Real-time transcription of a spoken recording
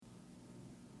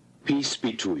Peace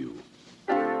be to you.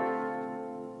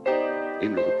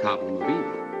 In with the problem of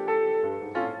evil.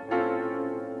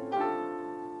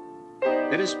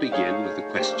 Let us begin with the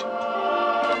question.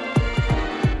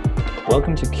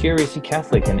 Welcome to Curiously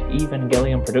Catholic, an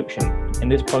Evangelion production. In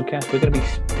this podcast, we're going to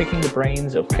be picking the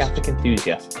brains of Catholic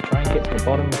enthusiasts to try and get to the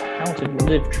bottom of how to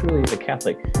live truly as a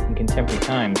Catholic in contemporary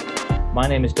times. My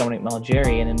name is Dominic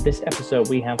Malgeri, and in this episode,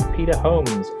 we have Peter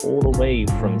Holmes, all the way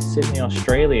from Sydney,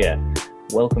 Australia.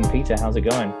 Welcome, Peter. How's it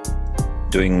going?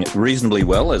 Doing reasonably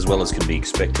well as can be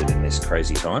expected in this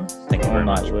crazy time. Thank you very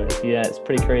much. Yeah, it's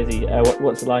pretty crazy.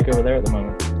 What's it like over there at the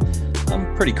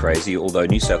moment? Pretty crazy, although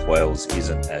New South Wales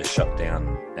isn't as shut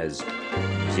down as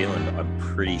New Zealand, I'm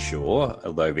pretty sure,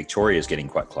 although Victoria is getting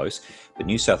quite close. But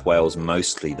New South Wales,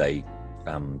 mostly they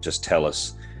just tell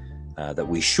us that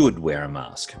we should wear a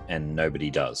mask, and nobody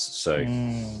does. So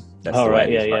that's the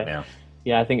way it is right now.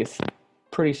 Yeah, I think it's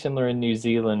pretty similar in New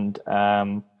Zealand.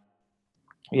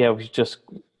 We've just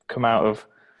come out of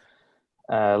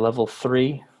level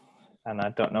 3, and I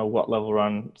don't know what level we're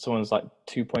on. Someone's like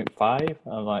 2.5.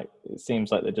 I'm like, it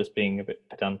seems like they're just being a bit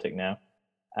pedantic now.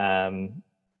 I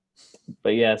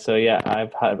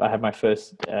had my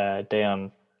first day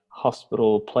on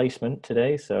hospital placement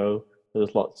today, so there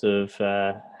was lots of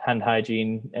hand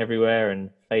hygiene everywhere and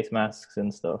face masks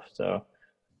and stuff. So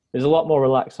it was a lot more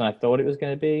relaxed than I thought it was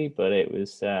going to be, but it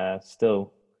was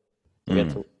still. We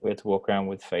had to walk around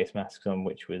with face masks on,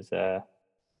 which was it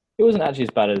wasn't actually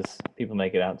as bad as people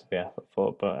make it out to be, I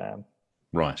thought. But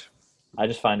right, I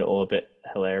just find it all a bit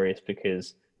hilarious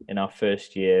because in our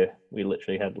first year, we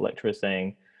literally had lecturers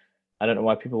saying, "I don't know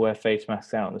why people wear face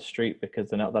masks out on the street because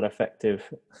they're not that effective,"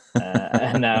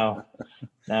 and now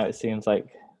it seems like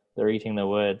they're eating their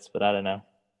words. But I don't know.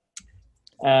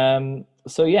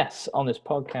 So yes, on this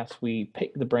podcast, we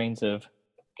pick the brains of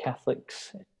Catholic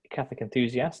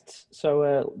enthusiasts.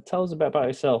 So tell us a bit about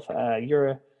yourself.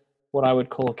 You're what I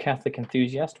would call a Catholic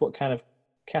enthusiast. What kind of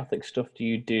Catholic stuff do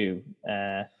you do?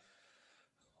 At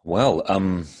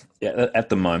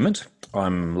the moment,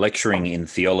 I'm lecturing in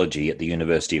theology at the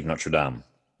University of Notre Dame.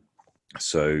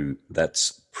 So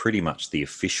that's pretty much the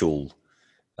official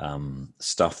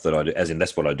stuff that I do, as in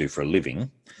that's what I do for a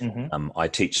living. Mm-hmm. I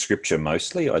teach scripture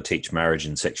mostly. I teach marriage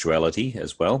and sexuality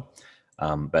as well.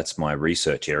 That's my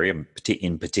research area,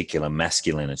 in particular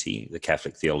masculinity, the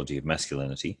Catholic theology of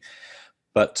masculinity.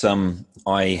 But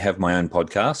I have my own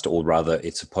podcast, or rather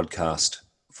it's a podcast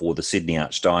for the Sydney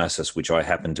Archdiocese, which I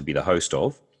happen to be the host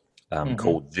of,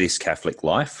 called This Catholic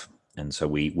Life. And so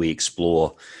we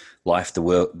explore life, the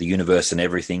world, the universe and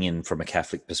everything from a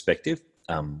Catholic perspective.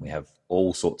 We have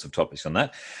all sorts of topics on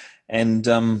that. And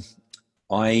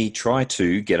I try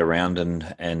to get around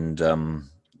and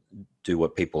do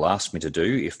what people ask me to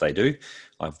do, if they do.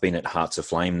 I've been at Hearts of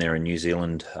Flame there in New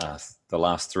Zealand the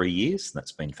last 3 years.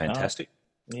 That's been fantastic.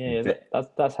 Oh, yeah,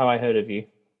 that's how I heard of you.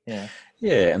 Yeah.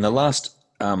 Yeah, and the last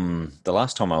time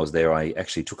I was there, I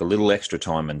actually took a little extra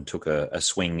time and took a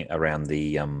swing around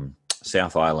the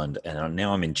South Island, and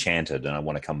now I'm enchanted, and I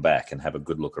want to come back and have a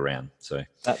good look around. So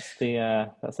that's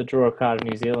the draw card of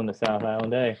New Zealand, the South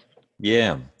Island, eh?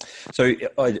 Yeah. So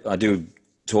I do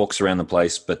talks around the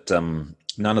place, but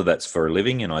none of that's for a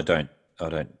living, and I don't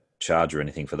charge or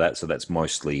anything for that. So that's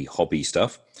mostly hobby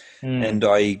stuff. And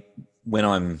when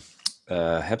I'm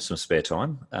have some spare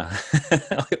time,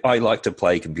 I like to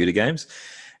play computer games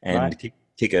and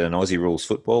kick an Aussie rules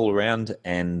football around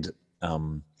and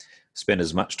spend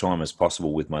as much time as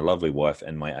possible with my lovely wife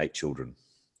and my 8 children.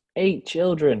 8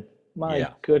 children, my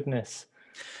goodness!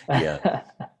 Yeah,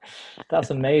 that's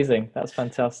amazing. That's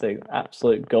fantastic.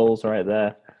 Absolute goals right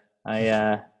there.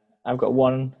 I've got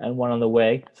one on the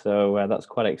way, so that's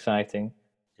quite exciting.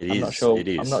 It is.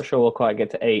 I'm not sure we'll quite get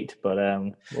to 8, but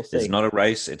we'll see. It's not a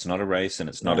race, and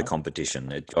it's not a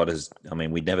competition.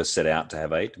 We never set out to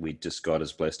have 8. God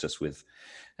has blessed us with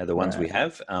the ones we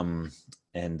have,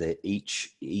 and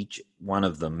each one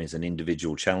of them is an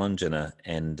individual challenge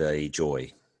and a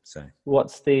joy. So,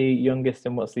 what's the youngest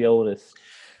and what's the oldest?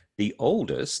 The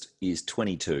oldest is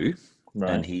 22,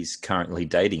 and he's currently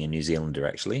dating a New Zealander,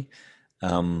 actually.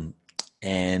 And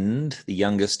the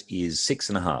youngest is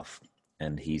 6.5,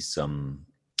 and he's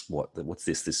what's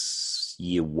this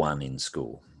year 1 in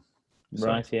school. So.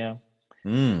 Right, yeah.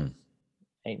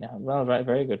 8.5. Well, right,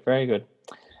 very good, very good.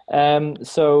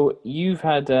 So you've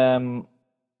had I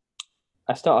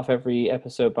start off every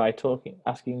episode by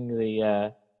asking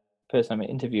the person I'm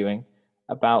interviewing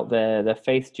about their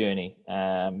faith journey,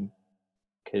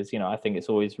 because I think it's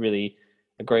always really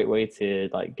a great way to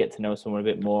get to know someone a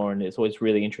bit more, and it's always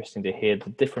really interesting to hear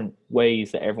the different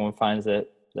ways that everyone finds their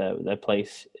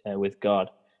place with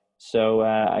God. So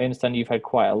I understand you've had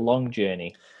quite a long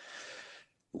journey.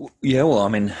 Yeah, well, I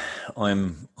mean,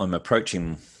 I'm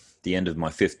approaching the end of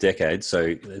my fifth decade,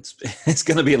 so it's it's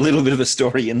going to be a little bit of a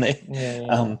story in there.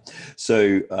 Yeah.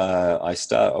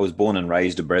 I was born and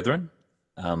raised a Brethren.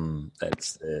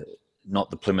 That's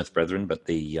not the Plymouth Brethren, but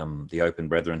the Open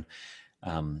Brethren.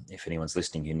 If anyone's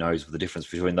listening who knows the difference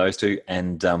between those two,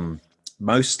 and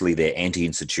mostly they're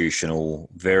anti-institutional,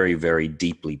 very, very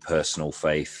deeply personal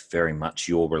faith, very much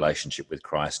your relationship with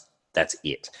Christ. That's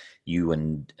it. You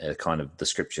and kind of the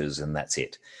scriptures, and that's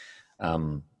it.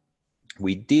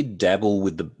 We did dabble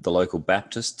with the local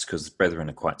Baptists because the Brethren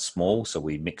are quite small, so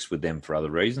we mixed with them for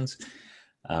other reasons.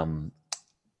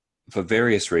 For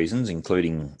various reasons,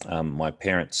 including my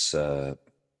parents'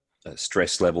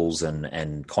 stress levels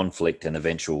and conflict and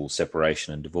eventual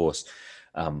separation and divorce,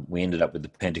 we ended up with the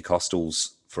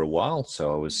Pentecostals for a while.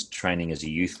 So I was training as a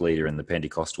youth leader in the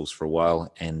Pentecostals for a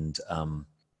while, and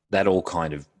that all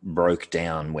kind of broke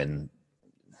down when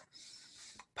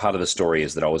part of the story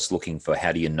is that I was looking for,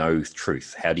 how do you know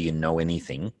truth? How do you know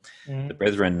anything? Mm. The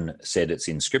Brethren said it's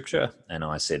in Scripture, and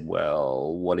I said,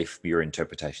 well, what if your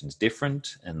interpretation's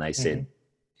different? And they said,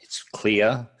 it's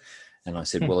clear. And I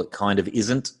said, well, it kind of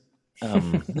isn't.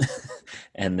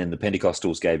 And then the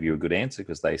Pentecostals gave you a good answer,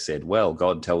 because they said, well,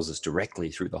 God tells us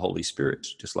directly through the Holy Spirit,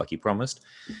 just like he promised.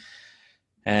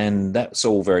 And that's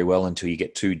all very well until you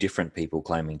get two different people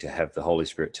claiming to have the Holy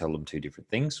Spirit tell them two different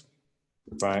things.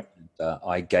 Right.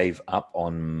 I gave up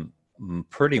on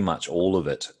pretty much all of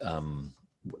it,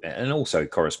 and also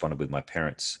corresponded with my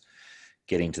parents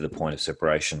getting to the point of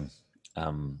separation.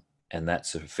 And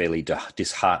that's a fairly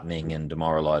disheartening and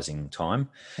demoralizing time.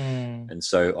 And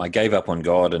so I gave up on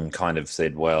God and kind of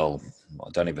said, well, I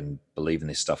don't even believe in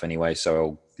this stuff anyway, so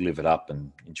I'll live it up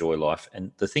and enjoy life.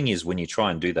 And the thing is, when you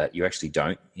try and do that, you actually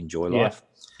don't enjoy life.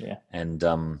 Yeah. And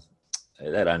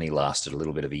that only lasted a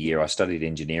little bit of a year. I studied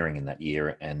engineering in that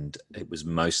year, and it was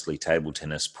mostly table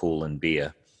tennis, pool, and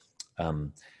beer.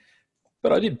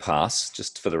 But I did pass,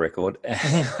 just for the record.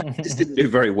 I just didn't do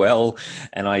very well,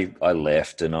 and I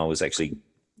left, and I was actually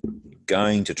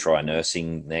going to try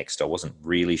nursing next. I wasn't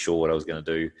really sure what I was going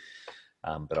to do,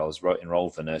 but I was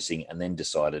enrolled for nursing, and then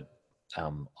decided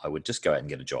I would just go out and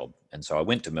get a job. And so I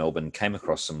went to Melbourne, came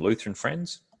across some Lutheran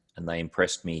friends, and they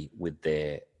impressed me with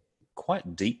their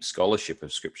quite deep scholarship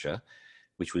of Scripture,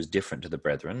 which was different to the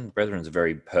Brethren. Brethren's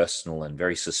very personal and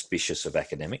very suspicious of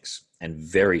academics, and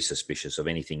very suspicious of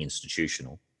anything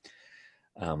institutional.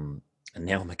 And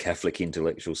now I'm a Catholic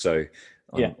intellectual, so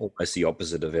I'm almost the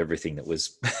opposite of everything that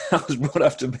was I was brought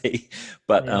up to be.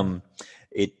 But the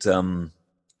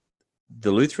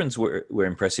Lutherans were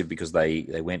impressive because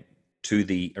they went to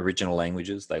the original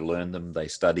languages, they learned them, they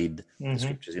studied the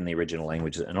scriptures in the original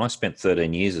languages. And I spent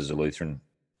 13 years as a Lutheran,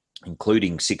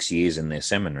 including 6 years in their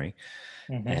seminary.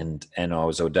 And I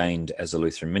was ordained as a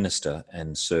Lutheran minister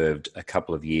and served a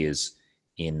couple of years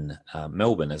in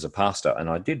Melbourne as a pastor. And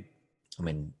I did,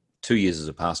 2 years as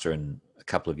a pastor and a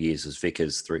couple of years as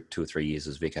vicars, 2 or 3 years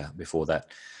as vicar before that.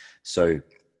 So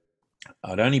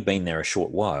I'd only been there a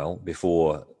short while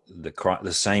before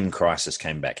the same crisis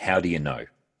came back. How do you know?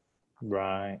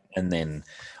 Right. And then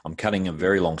I'm cutting a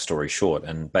very long story short.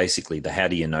 And basically the how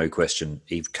do you know question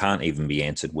can't even be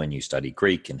answered when you study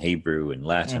Greek and Hebrew and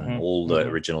Latin and all the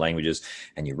original languages,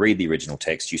 and you read the original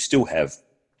text. You still have,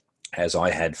 as I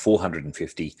had,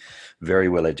 450 very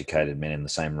well-educated men in the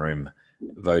same room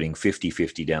voting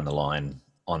 50-50 down the line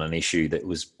on an issue that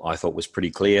I thought was pretty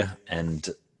clear, and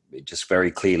it just very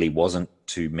clearly wasn't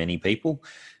to many people.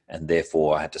 And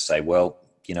therefore I had to say, well,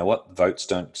 you know what? Votes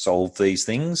don't solve these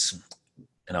things.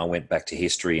 And I went back to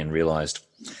history and realized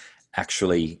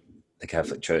actually the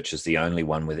Catholic Church is the only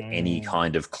one with any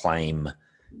kind of claim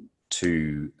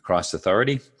to Christ's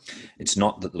authority. It's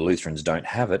not that the Lutherans don't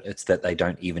have it, it's that they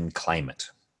don't even claim it.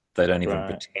 They don't even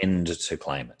pretend to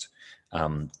claim it.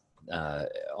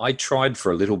 I tried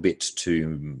for a little bit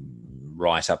to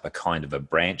write up a kind of a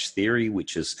branch theory,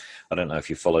 which is, I don't know if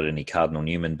you followed any Cardinal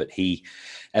Newman, but he,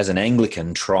 as an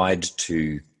Anglican, tried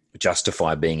to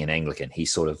justify being an Anglican. He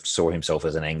sort of saw himself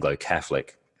as an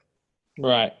Anglo-Catholic.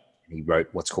 Right. He wrote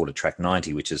what's called a Tract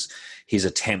 90, which is his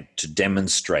attempt to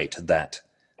demonstrate that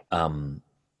the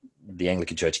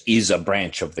Anglican Church is a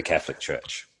branch of the Catholic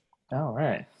Church. Oh,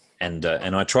 right. And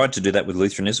I tried to do that with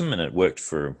Lutheranism, and it worked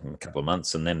for a couple of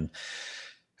months. And then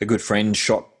a good friend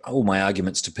shot all my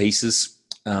arguments to pieces,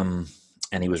 and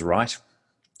he was right.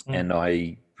 And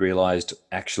I realized,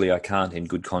 actually, I can't in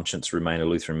good conscience remain a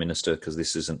Lutheran minister, because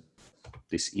this isn't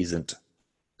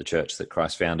the church that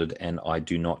Christ founded, and I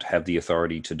do not have the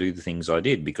authority to do the things I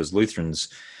did, because Lutherans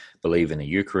believe in a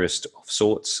Eucharist of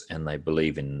sorts, and they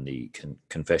believe in the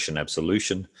confession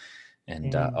absolution.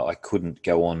 And I couldn't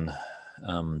go on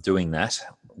doing that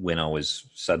when I was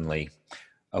suddenly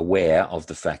aware of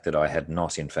the fact that I had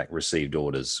not, in fact, received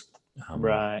orders.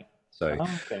 Right. So,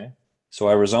 Okay. so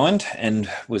I resigned and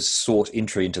was sought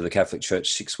entry into the Catholic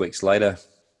Church 6 weeks later,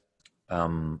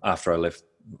 after I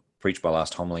preached my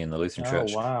last homily in the Lutheran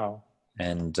Church. Oh, wow.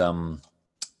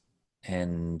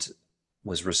 And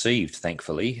was received,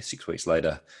 thankfully, 6 weeks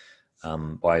later,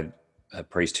 by a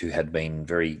priest who had been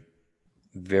very,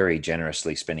 very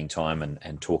generously spending time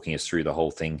and talking us through the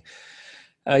whole thing.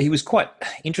 He was quite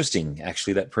interesting,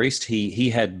 actually, that priest. He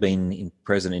had been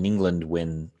present in England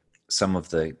when some of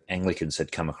the Anglicans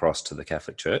had come across to the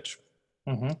Catholic Church.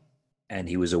 Mm-hmm. And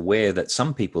he was aware that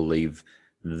some people leave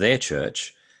their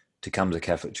church to come to the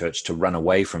Catholic Church to run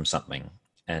away from something.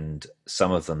 And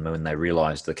some of them, when they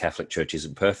realized the Catholic Church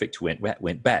isn't perfect,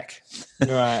 went back.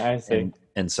 Right, I see.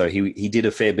 And so he did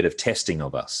a fair bit of testing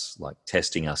of us, like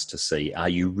testing us to see, are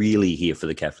you really here for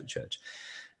the Catholic Church?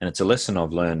 And it's a lesson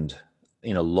I've learned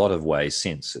in a lot of ways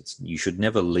since. You should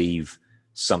never leave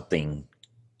something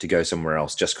to go somewhere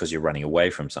else just because you're running away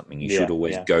from something. You should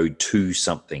always go to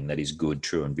something that is good,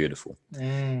 true, and beautiful.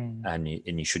 And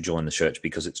you should join the church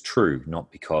because it's true,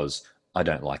 not because I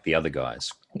don't like the other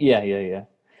guys. Yeah.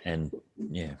 And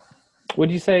yeah. Would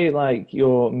you say, like,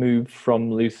 your move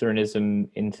from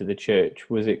Lutheranism into the church,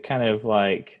 was it kind of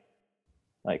like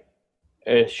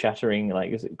earth-shattering?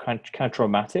 Like, is it kind of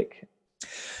traumatic?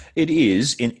 It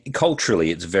is. Culturally,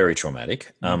 it's very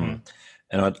traumatic.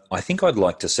 And I think I'd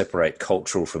like to separate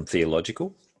cultural from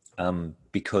theological,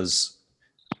 because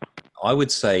I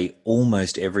would say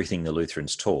almost everything the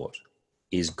Lutherans taught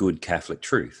is good Catholic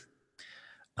truth.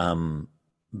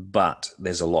 But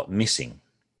there's a lot missing.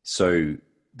 So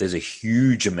there's a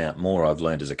huge amount more I've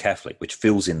learned as a Catholic, which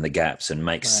fills in the gaps and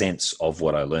makes sense of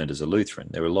what I learned as a Lutheran.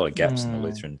 There are a lot of gaps in the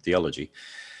Lutheran theology.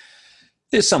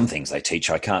 There's some things they teach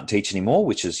I can't teach anymore,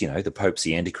 which is, the Pope's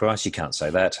the Antichrist. You can't say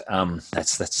that.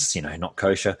 That's not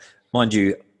kosher. Mind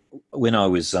you, when I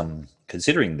was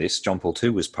considering this, John Paul II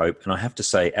was Pope, and I have to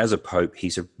say, as a Pope,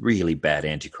 he's a really bad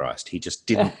Antichrist. He just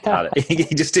didn't cut it.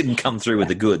 He just didn't come through with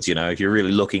the goods, if you're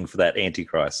really looking for that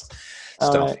Antichrist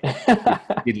stuff.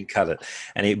 He didn't cut it.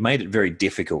 And it made it very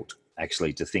difficult,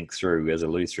 actually, to think through as a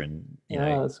Lutheran.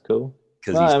 That's cool.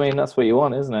 Well, that's what you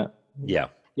want, isn't it? Yeah.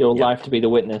 Your life to be the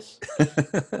witness.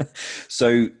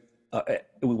 So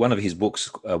one of his books,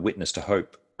 Witness to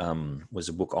Hope, was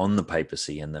a book on the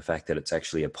papacy and the fact that it's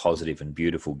actually a positive and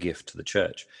beautiful gift to the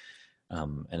church.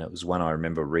 And it was one I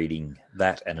remember reading,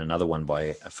 that and another one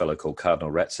by a fellow called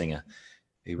Cardinal Ratzinger,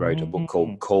 who wrote a book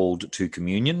called Called to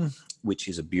Communion, which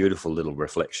is a beautiful little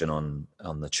reflection on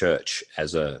the church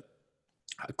as a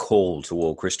call to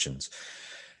all Christians.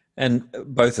 And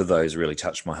both of those really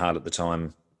touched my heart at the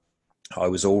time. I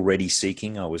was already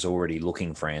seeking, I was already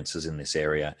looking for answers in this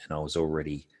area, and I was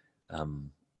already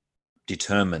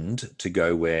determined to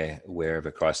go wherever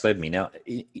Christ led me. Now,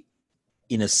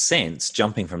 in a sense,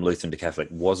 jumping from Lutheran to Catholic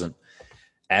wasn't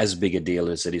as big a deal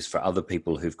as it is for other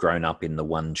people who've grown up in the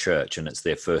one church and it's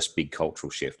their first big cultural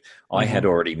shift. I had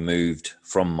already moved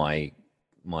from my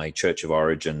church of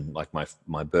origin, like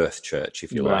my birth church,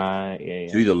 if you like,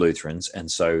 to the Lutherans. And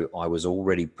so I was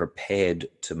already prepared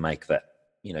to make that,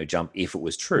 jump if it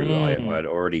was true. I had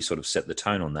already sort of set the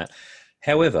tone on that.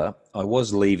 However, I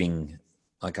was leaving,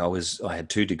 I had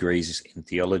 2 degrees in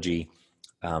theology.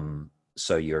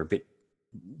 So you're a bit,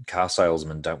 car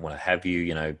salesmen don't want to have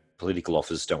you, political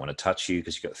officers don't want to touch you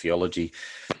because you've got theology.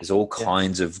 There's all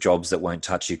kinds of jobs that won't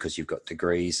touch you because you've got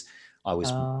degrees. I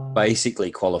was basically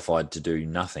qualified to do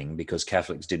nothing because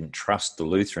Catholics didn't trust the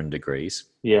Lutheran degrees.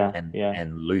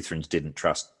 And Lutherans didn't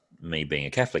trust me being a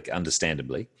Catholic,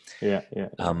 understandably.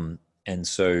 And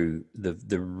so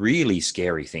the really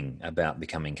scary thing about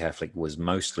becoming Catholic was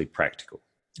mostly practical.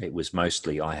 It was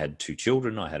mostly, I had 2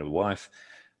 children, I had a wife.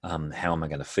 How am I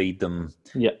going to feed them?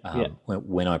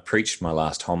 When I preached my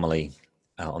last homily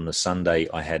on the Sunday,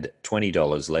 I had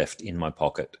 $20 left in my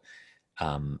pocket,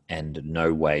 and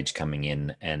no wage coming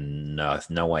in, and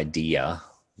no idea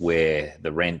where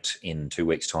the rent in 2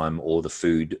 weeks' time or the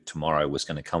food tomorrow was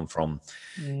going to come from.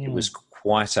 It was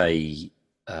quite a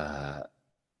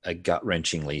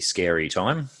gut-wrenchingly scary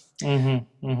time.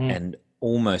 And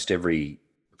almost every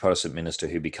Protestant minister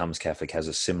who becomes Catholic has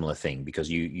a similar thing, because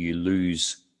you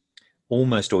lose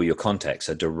almost all your contacts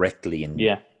are directly in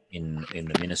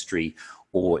the ministry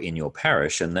or in your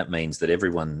parish, and that means that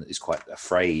everyone is quite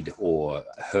afraid or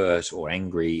hurt or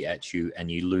angry at you, and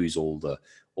you lose all the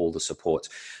support.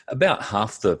 About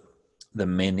half the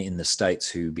men in the States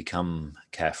who become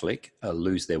Catholic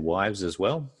lose their wives as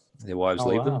well. their wives Oh,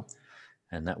 leave them. wow.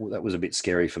 And that was a bit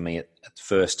scary for me at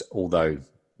first, although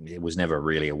it was never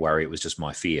really a worry. It was just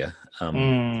my fear.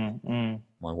 My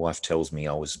wife tells me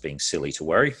I was being silly to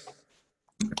worry.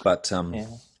 But Yeah.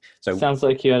 so Sounds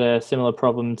like you had a similar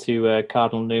problem to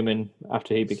Cardinal Newman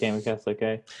after he became a Catholic,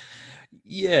 eh?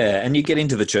 yeah, and you get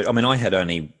into the church. I mean,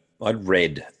 I'd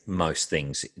read most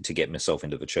things to get myself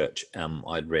into the church.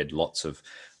 I'd read lots of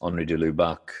Henri de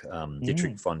Lubac,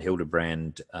 Dietrich von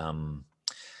Hildebrand,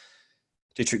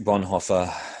 Dietrich Bonhoeffer,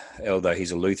 although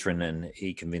he's a Lutheran and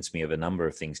he convinced me of a number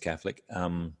of things Catholic.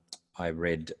 I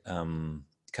read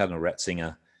Cardinal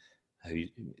Ratzinger, who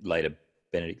later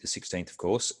Benedict XVI, of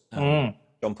course, John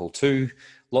Paul II,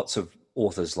 lots of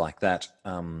authors like that,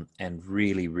 and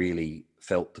really, really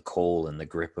felt the call and the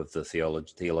grip of the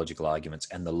theological arguments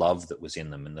and the love that was in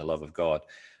them and the love of God.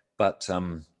 But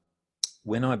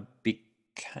when I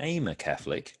became a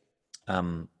Catholic,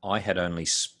 I had only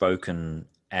spoken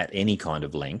at any kind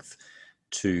of length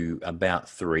to about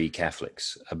 3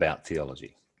 Catholics about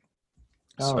theology.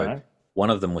 All right. One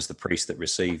of them was the priest that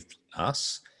received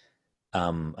us.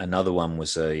 Another one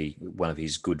was one of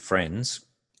his good friends,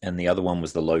 and the other one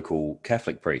was the local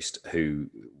Catholic priest who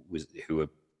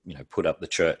put up the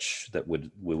church that we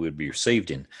would be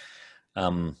received in.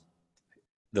 The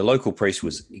local priest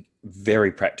was a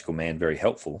very practical man, very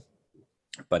helpful,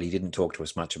 but he didn't talk to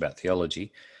us much about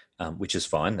theology, which is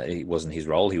fine. It wasn't his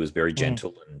role. He was very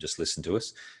gentle and just listened to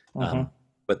us.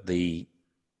 But the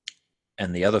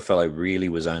other fellow really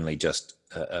was only just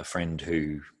a friend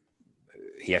who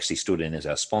he actually stood in as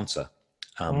our sponsor.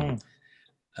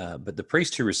 But the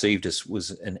priest who received us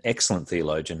was an excellent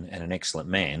theologian and an excellent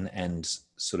man, and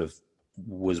sort of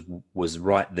was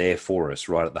right there for us,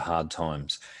 right at the hard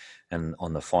times. And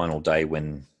on the final day,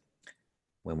 when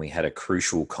we had a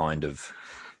crucial kind of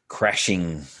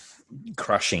crushing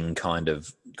kind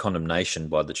of condemnation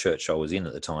by the church I was in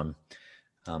at the time,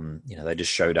 they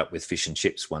just showed up with fish and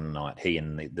chips one night, he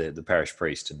and the parish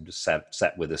priest, and just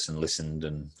sat with us and listened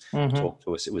and talked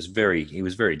to us. He was a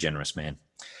very generous man.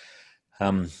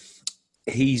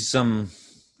 He's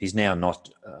now not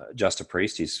just a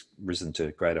priest. He's risen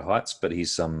to greater heights, but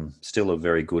he's still a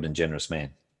very good and generous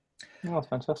man. Oh, that's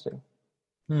fantastic.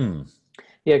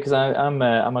 Yeah, because I'm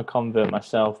a convert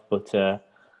myself, but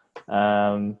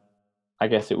I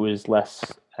guess it was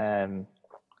less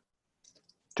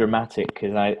dramatic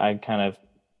because I kind of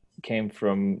came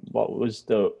from what was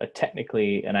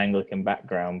technically an Anglican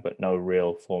background, but no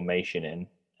real formation in.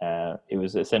 It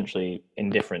was essentially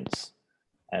indifference,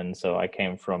 and so I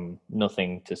came from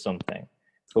nothing to something.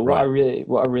 But what I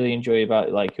really enjoy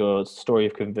about like your story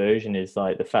of conversion is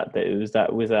like the fact that it was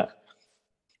that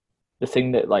the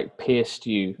thing that like pierced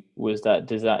you was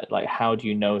that like how do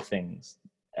you know things,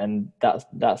 and that's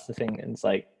the thing. And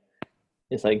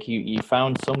it's like you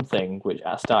found something which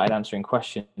started answering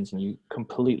questions, and you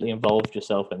completely involved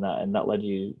yourself in that, and that led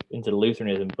you into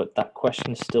Lutheranism. But that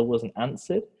question still wasn't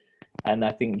answered, and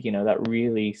I think that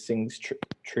really sings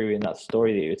true in that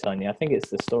story that you were telling me. I think it's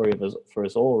the story of us for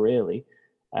us all, really.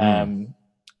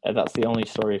 That's the only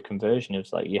story of conversion.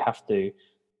 It's like you have to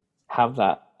have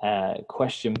that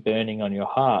question burning on your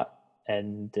heart,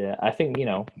 and I think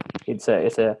it's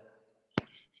a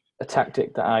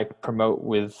tactic that I promote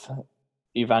with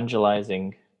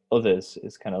evangelizing others.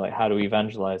 Is kind of like, how to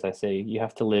evangelize. I say you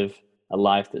have to live a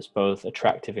life that's both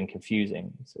attractive and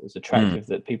confusing. So it's attractive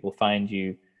that people find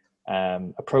you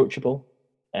approachable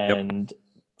and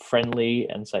friendly,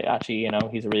 and say, actually,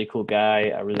 he's a really cool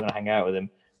guy, I really want to hang out with him.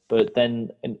 But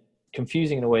then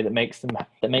confusing in a way that makes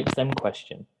them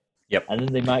question. Yep. And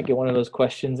then they might get one of those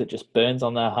questions that just burns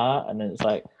on their heart, and then it's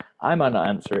like, I might not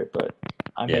answer it, but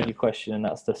I made you question, and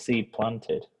that's the seed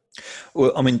planted.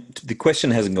 Well, I mean, the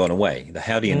question hasn't gone away. The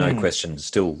how do you know question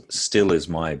still is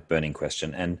my burning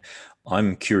question. And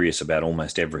I'm curious about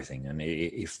almost everything. And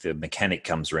if the mechanic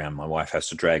comes around, my wife has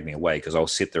to drag me away because I'll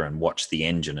sit there and watch the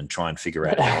engine and try and figure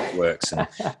out how it works and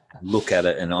look at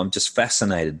it. And I'm just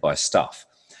fascinated by stuff.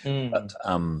 But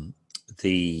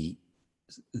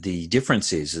the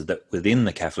difference is that within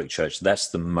the Catholic Church, that's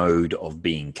the mode of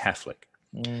being Catholic.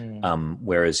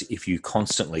 Whereas if you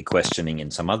constantly questioning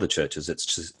in some other churches,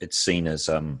 it's seen as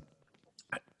a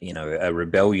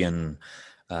rebellion,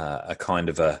 a kind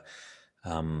of a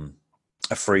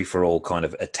free for all kind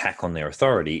of attack on their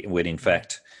authority. When in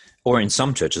fact, or in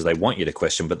some churches, they want you to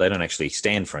question, but they don't actually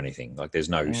stand for anything. Like there's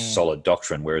no solid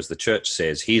doctrine. Whereas the church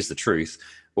says, "Here's the truth,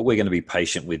 but we're going to be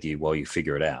patient with you while you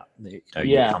figure it out." You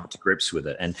come to grips with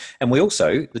it. And we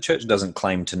also, the church doesn't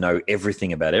claim to know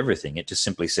everything about everything. It just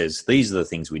simply says, these are the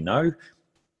things we know.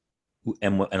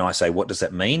 and I say, what does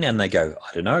that mean? And they go,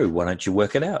 I don't know. Why don't you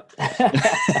work it out?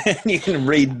 And you can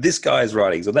read this guy's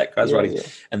writings or that guy's writings. Yeah.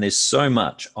 And there's so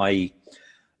much. I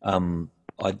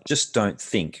just don't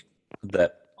think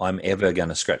that I'm ever going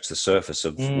to scratch the surface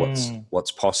of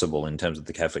what's possible in terms of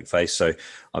the Catholic faith. So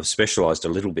I've specialized a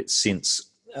little bit since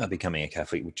becoming a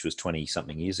Catholic, which was 20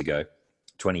 years ago.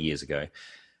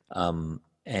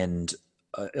 And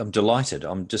I'm delighted.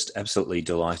 I'm just absolutely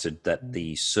delighted that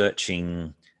the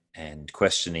searching and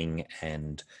questioning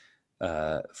and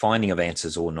finding of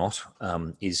answers or not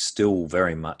is still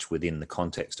very much within the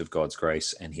context of God's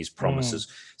grace and his promises.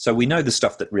 So we know the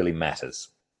stuff that really matters.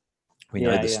 We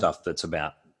know the stuff that's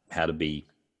about how to be,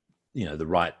 in the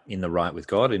right with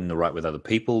God, in the right with other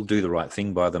people, do the right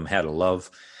thing by them, how to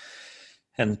love.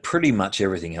 And pretty much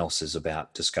everything else is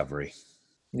about discovery.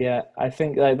 Yeah, I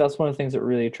think that's one of the things that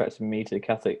really attracted me to the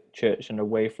Catholic Church and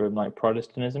away from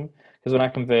Protestantism. Because when I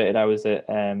converted, I was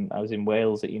in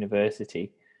Wales at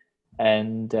university,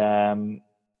 and I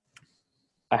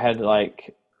had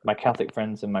my Catholic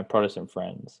friends and my Protestant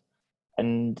friends,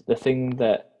 and the thing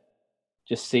that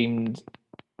just seemed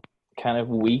kind of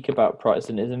weak about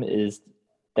Protestantism is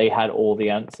they had all the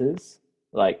answers.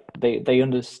 Like they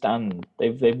understand,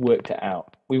 they've worked it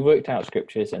out. We worked out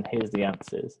scriptures, and here's the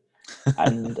answers.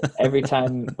 And every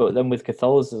time, but then with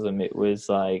Catholicism, it was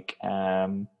like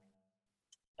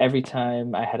every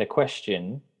time I had a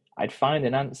question, I'd find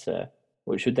an answer,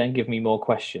 which would then give me more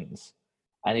questions,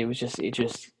 and it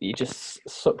just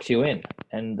sucked you in,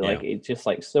 and it's just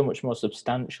so much more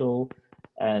substantial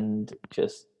and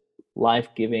just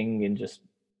life-giving, and just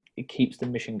it keeps the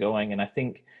mission going. And I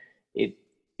think it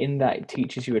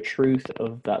teaches you a truth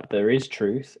of that there is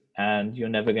truth, and you're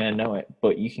never going to know it,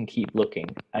 but you can keep looking,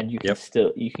 and you can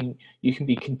still you can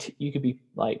be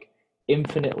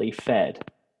infinitely fed,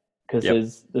 because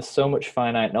there's so much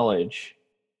finite knowledge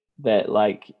that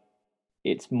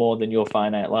it's more than your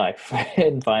finite life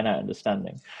and finite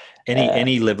understanding.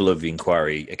 Any level of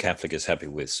inquiry a Catholic is happy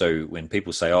with. So when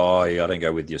people say, "Oh, I don't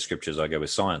go with your scriptures, I go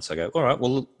with science," I go, "All right,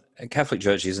 well, a Catholic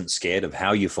Church isn't scared of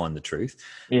how you find the truth.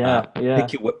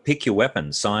 Pick your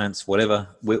weapons, science, whatever.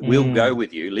 We'll go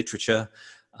with you. Literature,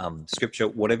 scripture,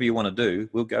 whatever you want to do,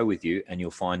 we'll go with you, and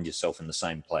you'll find yourself in the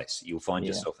same place. You'll find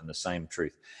yourself in the same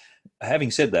truth."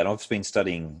 Having said that, I've been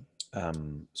studying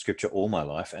scripture all my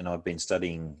life, and I've been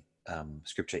studying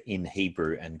scripture in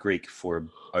Hebrew and Greek for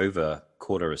over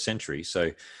quarter of a century.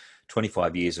 So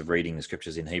 25 years of reading the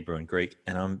scriptures in Hebrew and Greek.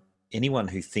 And anyone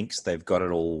who thinks they've got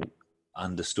it all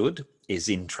understood is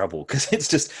in trouble, because it's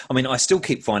just, I still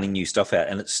keep finding new stuff out,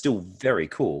 and it's still very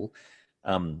cool.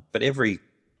 But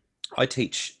I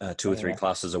teach 2 or 3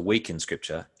 classes a week in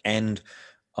scripture, and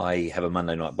I have a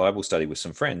Monday night Bible study with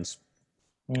some friends.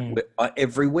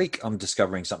 Every week I'm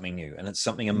discovering something new, and it's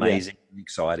something amazing and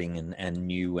exciting and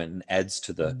new, and adds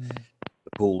to the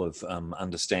pool of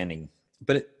understanding.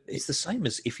 But it's the same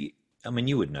as if you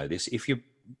would know this, if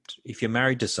you're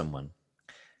married to someone,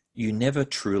 you never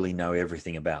truly know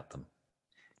everything about them.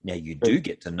 Now, you do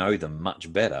get to know them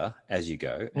much better as you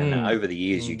go, and over the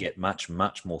years you get much,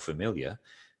 much more familiar.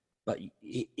 But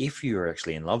if you're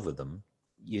actually in love with them,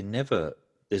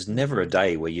 there's never a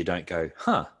day where you don't go,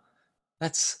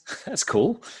 that's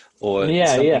cool, or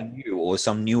something new, or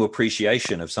some new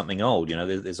appreciation of something old.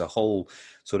 There's a whole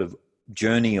sort of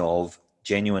journey of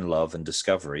genuine love and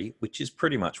discovery, which is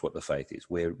pretty much what the faith is.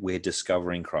 We're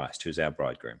discovering Christ, who's our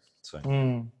bridegroom. So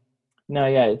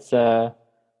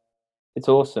it's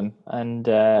awesome. And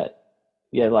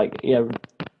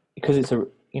because it's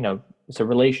a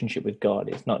relationship with God.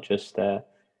 It's not just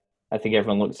I think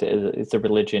everyone looks at it as it's a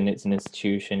religion, it's an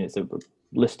institution, it's a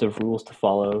list of rules to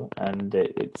follow, and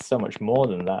it's so much more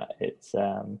than that. It's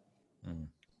a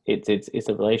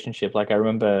relationship. I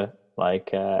remember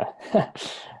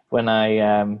when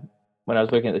I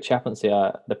was working at the chaplaincy,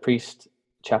 the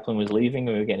chaplain was leaving,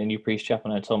 and we were getting a new priest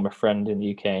chaplain. I told my friend in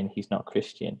the UK, and he's not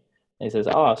Christian. And he says,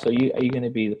 "Oh, so are you going to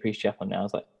be the priest chaplain now?" I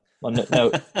was like, "Well,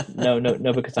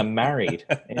 no, because I'm married."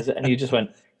 And he just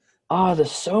went, "Oh,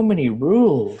 there's so many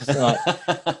rules."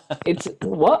 It's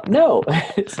what? No,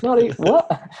 it's not. What?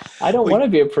 I don't want to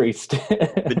be a priest.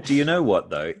 But do you know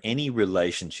what, though? Any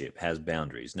relationship has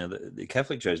boundaries. Now, the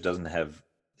Catholic Church doesn't have.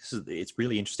 It's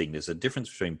really interesting. There's a difference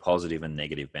between positive and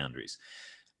negative boundaries.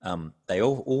 They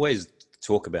always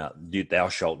talk about "thou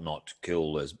shalt not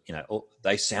kill," as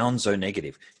they sound so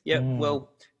negative.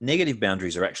 Well, negative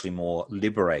boundaries are actually more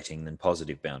liberating than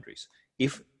positive boundaries.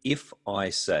 If I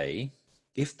say,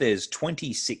 if there's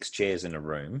 26 chairs in a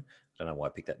room, I don't know why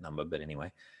I picked that number, but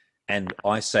anyway, and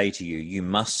I say to you, you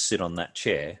must sit on that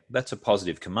chair, that's a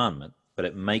positive commandment, but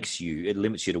it limits you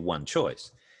to one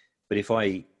choice. But if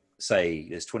I say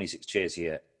there's 26 chairs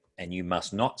here and you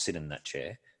must not sit in that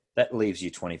chair, that leaves you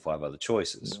 25 other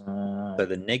choices. So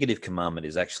the negative commandment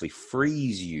is actually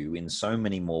frees you in so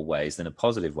many more ways than a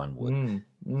positive one would.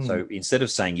 So instead of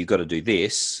saying you've got to do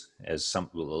this, as a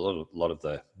lot of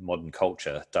the modern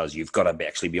culture does, you've got to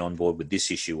actually be on board with this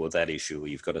issue or that issue, or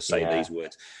you've got to say these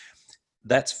words.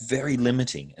 That's very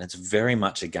limiting, and it's very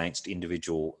much against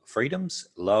individual freedoms,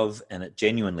 love, and it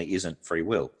genuinely isn't free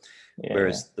will.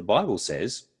 Whereas the Bible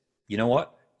says, you know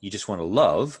what? You just want to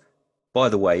love. By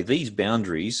the way, these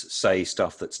boundaries say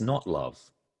stuff that's not love.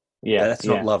 That's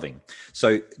not loving.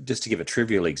 So just to give a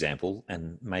trivial example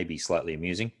and maybe slightly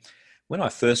amusing, when I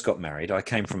first got married, I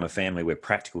came from a family where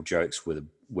practical jokes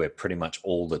were pretty much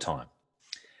all the time.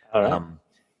 All right.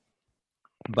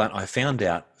 But I found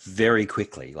out very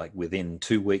quickly, like within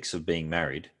 2 weeks of being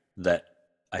married, that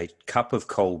a cup of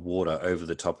cold water over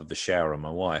the top of the shower of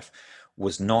my wife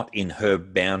was not in her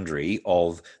boundary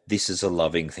of this is a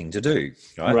loving thing to do.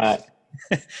 Right.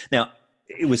 Now,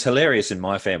 it was hilarious in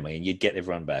my family, and you'd get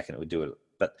everyone back and it would do it.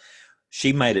 But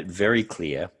she made it very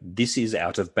clear, this is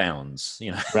out of bounds.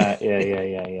 Right.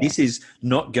 Yeah. This is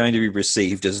not going to be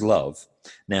received as love.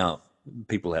 Now,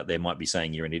 people out there might be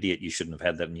saying you're an idiot. You shouldn't have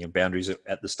had that in your boundaries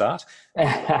at the start.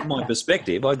 From my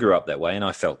perspective, I grew up that way, and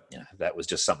I felt that was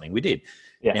just something we did.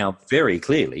 Yeah. Now, very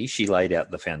clearly, she laid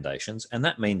out the foundations, and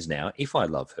that means now, if I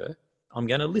love her, I'm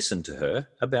going to listen to her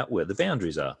about where the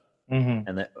boundaries are,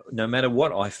 and that no matter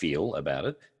what I feel about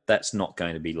it, that's not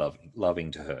going to be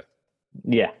loving to her.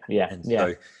 Yeah.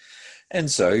 And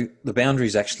so the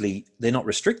boundaries actually, they're not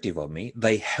restrictive of me.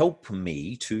 They help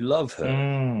me to love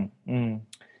her.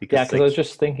 Because I was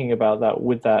just thinking about that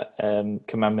with that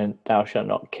commandment, thou shalt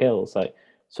not kill. It's like,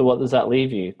 so what does that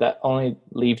leave you? That only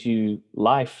leaves you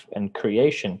life and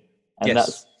creation. And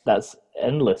that's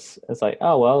endless. It's like,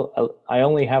 oh, well, I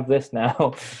only have this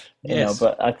now.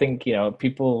 But I think,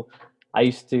 people, I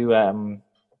used to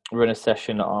run a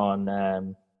session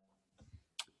on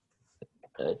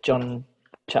John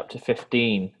chapter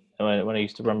 15 when I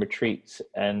used to run retreats.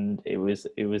 And it was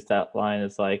that line,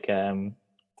 it's like,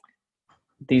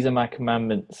 these are my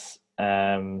commandments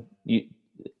that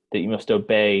you must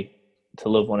obey to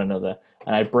love one another.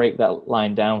 And I break that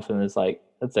line down for them. It's like,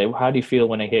 I'd say, well, how do you feel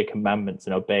when I hear commandments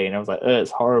and obey? And I was like, it's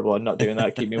horrible. I'm not doing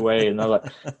that. Keep me away. And I was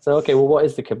like, so, okay, well, what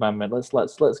is the commandment? Let's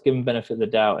give them benefit of the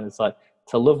doubt. And it's like,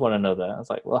 to love one another. I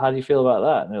was like, well, how do you feel about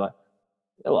that? And they're like,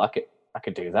 oh, I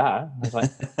could do that. I was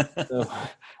like, so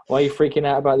why are you freaking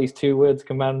out about these 2 words,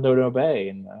 command and obey?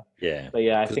 And but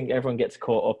I think everyone gets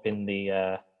caught up in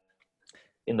the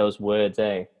in those words,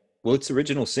 eh? Well, it's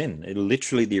original sin.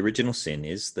 The original sin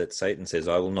is that Satan says,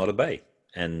 I will not obey.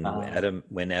 And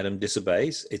when Adam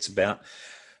disobeys, it's about,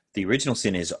 the original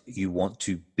sin is you want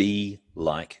to be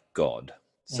like God.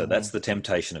 So that's the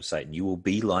temptation of Satan. You will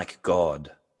be like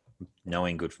God,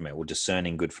 knowing good from evil, or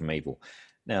discerning good from evil.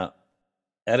 Now,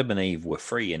 Adam and Eve were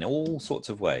free in all sorts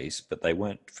of ways, but they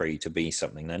weren't free to be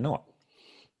something they're not,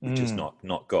 which is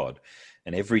not God.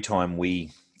 And every time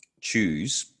we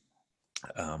choose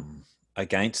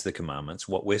against the commandments,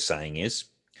 what we're saying is,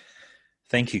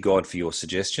 thank you, God, for your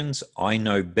suggestions. I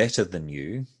know better than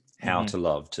you how to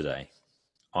love today.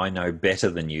 I know better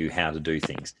than you how to do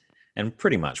things. And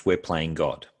pretty much we're playing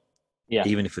God. Yeah.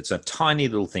 Even if it's a tiny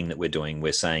little thing that we're doing,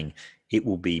 we're saying, it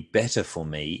will be better for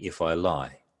me if I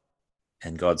lie.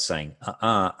 And God's saying,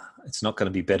 it's not going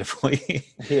to be better for you.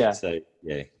 Yeah. So,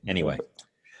 anyway.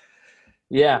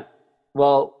 Yeah.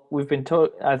 Well, we've been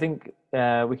I think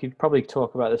we could probably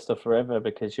talk about this stuff forever,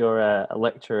 because you're a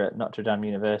lecturer at Notre Dame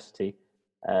University.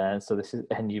 And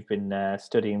you've been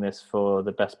studying this for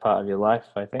the best part of your life,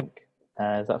 I think.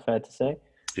 Is that fair to say?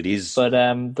 It is. But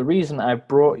the reason I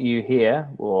brought you here,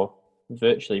 or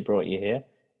virtually brought you here,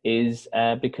 is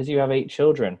because you have 8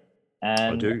 children.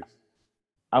 And I do.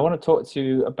 I want to talk to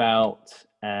you about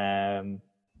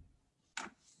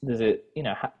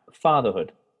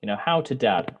fatherhood. How to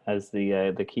dad, as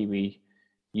the Kiwi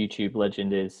YouTube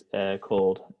legend is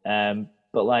called.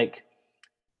 But like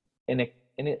in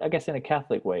a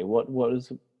Catholic way, what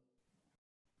does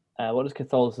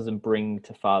Catholicism bring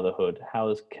to fatherhood? How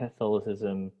has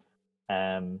Catholicism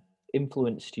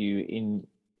influenced you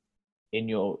in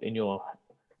your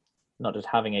not just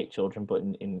having 8 children, but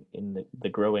in the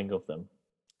growing of them?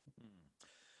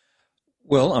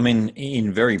 Well, I mean,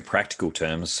 in very practical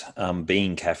terms,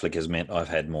 being Catholic has meant I've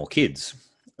had more kids,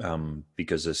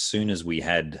 because as soon as we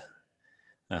had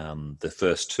the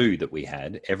first 2 that we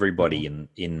had, everybody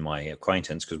in my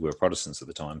acquaintance, because we were Protestants at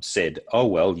the time, said, oh,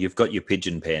 well, you've got your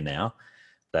pigeon pair now.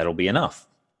 That'll be enough.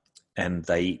 And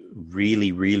they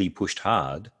really, really pushed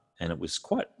hard. And it was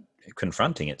quite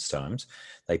confronting at times.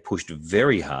 They pushed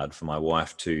very hard for my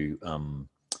wife to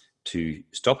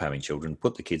stop having children,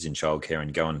 put the kids in childcare,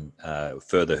 and go and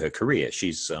further her career.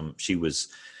 She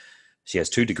has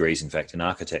 2 degrees, in fact, in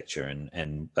architecture,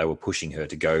 and they were pushing her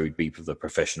to go be the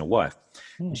professional wife.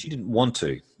 And she didn't want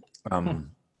to.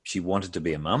 She wanted to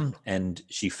be a mum, and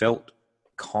she felt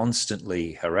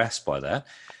constantly harassed by that.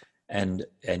 And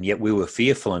yet we were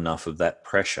fearful enough of that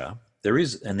pressure. There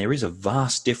is a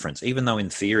vast difference, even though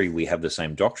in theory we have the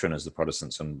same doctrine as the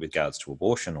Protestants in regards to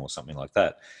abortion or something like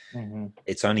that. Mm-hmm.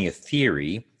 It's only a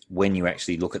theory when you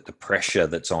actually look at the pressure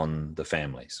that's on the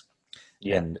families.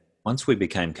 Yeah. And once we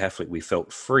became Catholic, we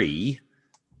felt free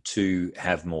to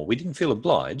have more. We didn't feel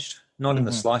obliged, not in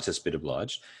the slightest bit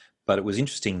obliged, but it was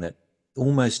interesting that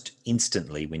almost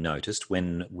instantly we noticed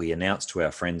when we announced to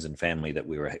our friends and family that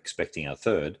we were expecting our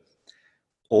third,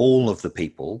 all of the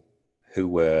people who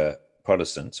were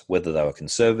Protestants, whether they were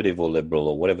conservative or liberal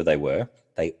or whatever they were,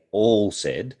 they all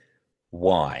said,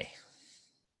 why?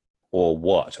 Or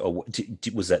what? Or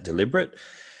was that deliberate?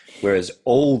 Whereas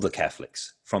all the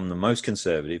Catholics, from the most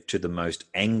conservative to the most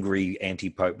angry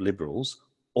anti-Pope liberals,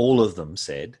 all of them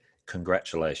said,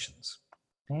 congratulations.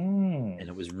 And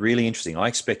it was really interesting. I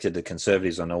expected the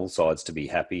conservatives on all sides to be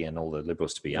happy and all the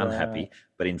liberals to be unhappy. Right.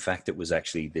 But in fact, it was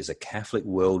actually, there's a Catholic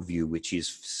worldview, which is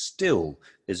still,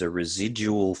 there's a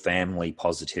residual family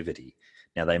positivity.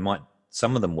 Now,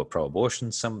 some of them were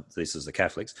pro-abortion. This is the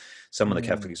Catholics. Some of the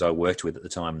Catholics I worked with at the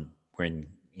time were in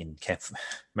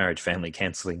marriage family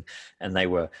counselling, and they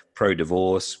were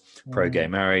pro-divorce, pro-gay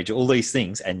marriage, all these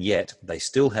things. And yet they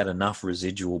still had enough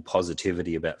residual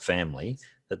positivity about family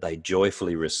that they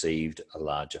joyfully received a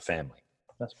larger family.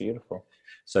 That's beautiful.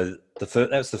 So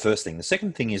that's the first thing. The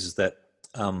second thing is that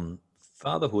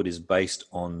fatherhood is based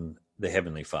on the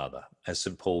Heavenly Father. As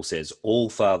St. Paul says, all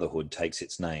fatherhood takes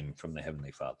its name from the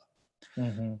Heavenly Father.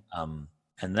 And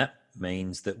that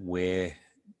means that we're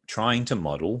trying to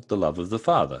model the love of the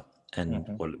Father. And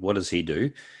what does he do?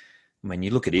 When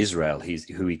you look at Israel,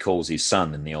 who he calls his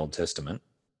son in the Old Testament,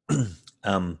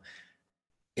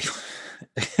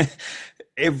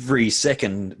 every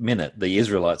second minute, the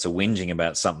Israelites are whinging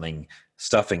about something,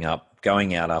 stuffing up,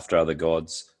 going out after other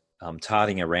gods,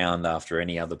 tarting around after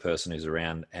any other person who's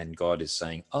around, and God is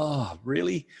saying, oh,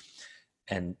 really?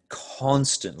 And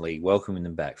constantly welcoming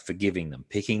them back, forgiving them,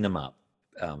 picking them up,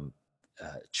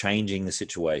 changing the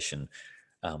situation,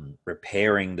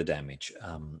 repairing the damage,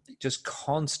 just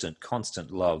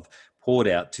constant love poured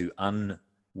out to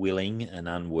unwilling and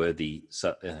unworthy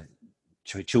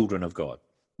children of God.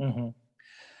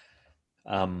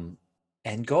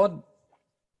 And God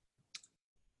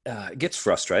gets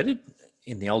frustrated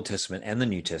in the Old Testament and the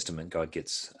New Testament. God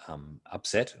gets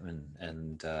upset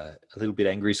and a little bit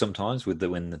angry sometimes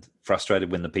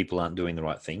frustrated when the people aren't doing the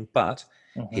right thing. But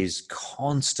his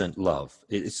constant love,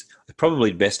 it's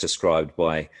probably best described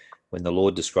by when the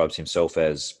Lord describes himself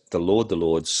as the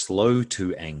Lord, slow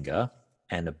to anger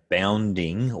and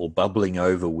abounding or bubbling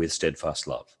over with steadfast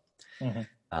love.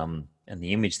 And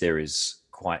the image there is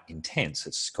quite intense.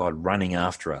 It's God running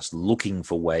after us, looking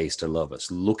for ways to love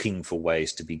us, looking for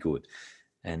ways to be good.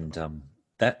 And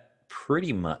that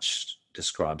pretty much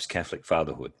describes Catholic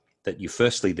fatherhood, that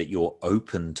you're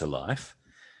open to life.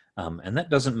 And that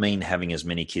doesn't mean having as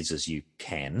many kids as you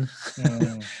can,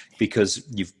 because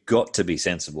you've got to be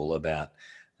sensible about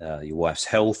your wife's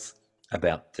health,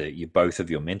 about both of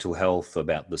your mental health,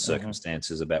 about the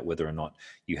circumstances, about whether or not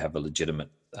you have a legitimate,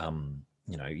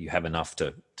 you have enough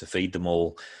to feed them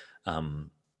all.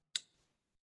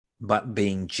 But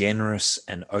being generous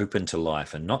and open to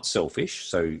life and not selfish.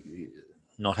 So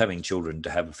not having children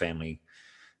to have a family,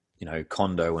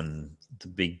 condo and the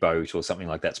big boat or something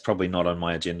like that's probably not on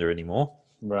my agenda anymore.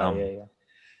 Right.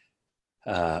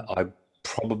 I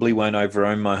probably won't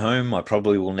overown my home. I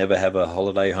probably will never have a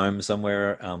holiday home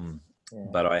somewhere.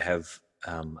 But I have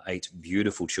 8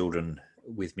 beautiful children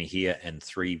with me here and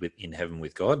 3 in heaven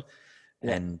with God.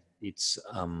 Yeah. And it's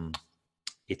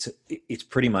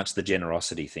pretty much the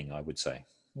generosity thing, I would say.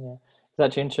 Yeah, it's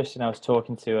actually interesting. I was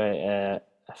talking to a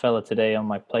fella today on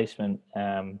my placement.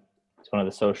 It's one of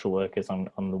the social workers on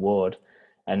the ward,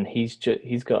 and he's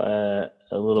got a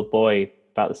little boy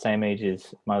about the same age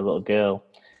as my little girl,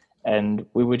 and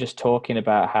we were just talking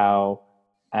about how,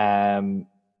 and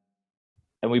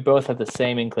we both have the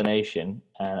same inclination.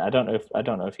 And I don't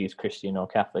know if he's Christian or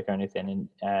Catholic or anything,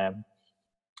 and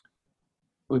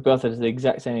we both had the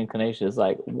exact same inclination. It's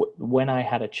like when I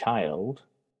had a child,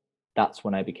 that's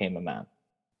when I became a man.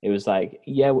 It was like,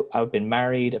 I've been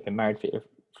married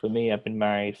for me. I've been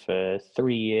married for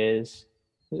 3 years.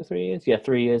 Was it 3 years? Yeah,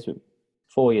 3 years,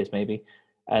 4 years maybe.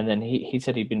 And then he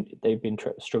said they've been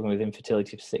struggling with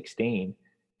infertility for 16,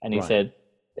 and he Right. said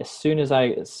as soon as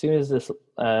this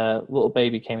little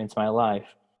baby came into my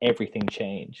life, everything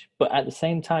changed. But at the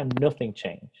same time, nothing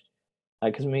changed.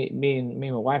 Like, because me and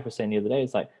my wife were saying the other day,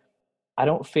 it's like, I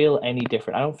don't feel any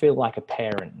different. I don't feel like a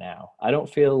parent now. I don't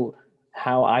feel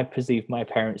how I perceive my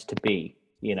parents to be,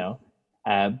 you know.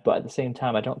 But at the same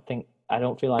time, I don't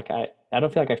feel like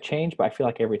I've changed, but I feel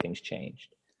like everything's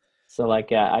changed. So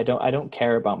like, I don't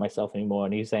care about myself anymore.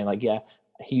 And he's saying like, yeah,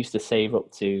 he used to save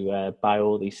up to buy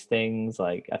all these things.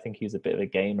 Like, I think he's a bit of a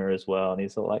gamer as well. And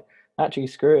he's sort of like, actually,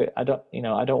 screw it. I don't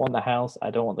want the house. I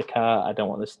don't want the car. I don't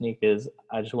want the sneakers.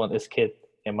 I just want this kid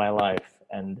in my life.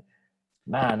 And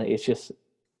man, it's just,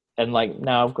 and like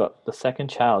now I've got the second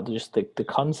child. Just the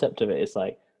concept of it is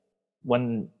like,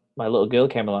 when my little girl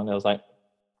came along, I was like,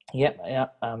 yep, yeah,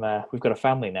 we've got a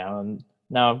family now, and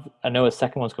now I know a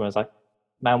second one's coming. It's like,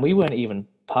 man, we weren't even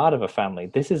part of a family.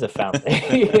 This is a family.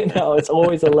 It's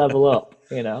always a level up.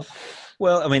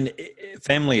 Well, I mean,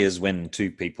 family is when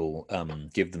two people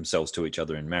give themselves to each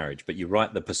other in marriage. But you're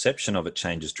right, the perception of it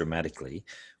changes dramatically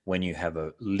when you have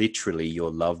literally your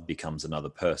love becomes another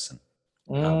person.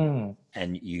 And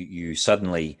you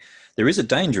suddenly, there is a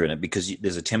danger in it because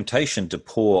there's a temptation to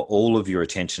pour all of your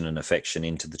attention and affection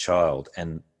into the child.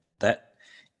 And that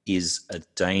is a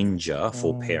danger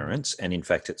for parents. And in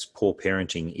fact, it's poor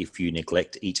parenting if you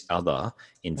neglect each other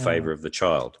in favor of the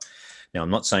child. Now, I'm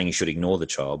not saying you should ignore the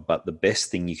child, but the best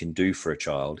thing you can do for a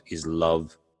child is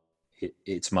love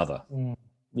its mother.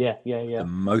 Yeah. The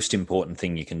most important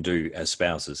thing you can do as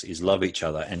spouses is love each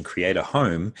other and create a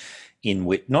home in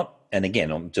which and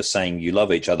again, I'm just saying you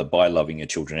love each other by loving your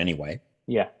children anyway.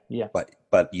 Yeah.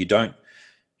 But you don't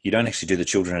actually do the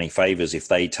children any favors if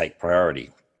they take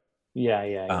priority.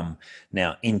 Yeah.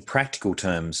 Now, in practical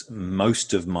terms,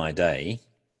 most of my day,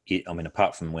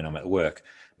 apart from when I'm at work,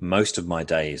 most of my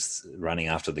day is running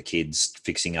after the kids,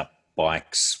 fixing up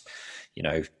bikes,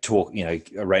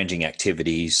 arranging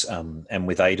activities, and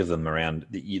with 8 of them around,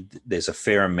 there's a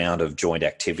fair amount of joint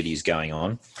activities going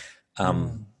on.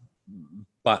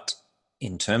 But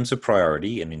in terms of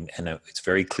priority, and it's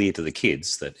very clear to the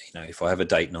kids that, if I have a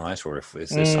date night or if there's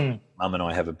something, mum and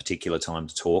I have a particular time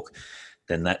to talk,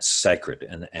 then that's sacred.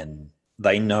 And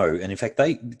they know, and in fact,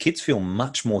 kids feel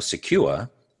much more secure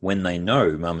when they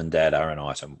know mum and dad are an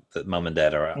item, that mum and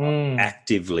dad are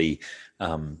actively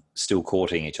still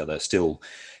courting each other, still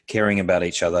caring about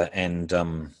each other, and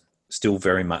still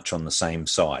very much on the same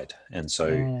side. And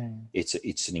so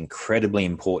it's an incredibly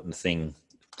important thing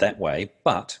that way.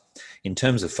 But in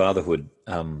terms of fatherhood,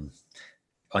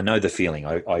 I know the feeling.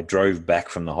 I drove back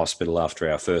from the hospital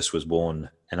after our first was born,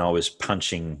 and I was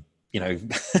punching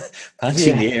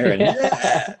the air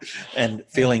and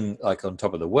feeling like on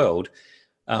top of the world.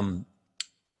 And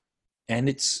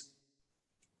it's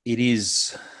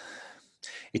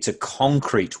a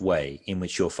concrete way in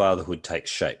which your fatherhood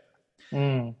takes shape.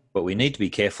 But we need to be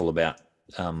careful about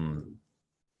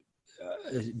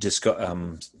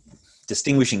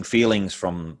distinguishing feelings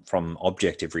from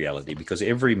objective reality, because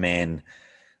every man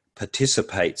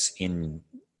participates in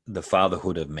the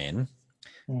fatherhood of men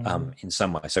in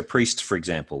some way. So priests, for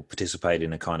example, participate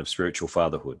in a kind of spiritual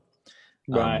fatherhood.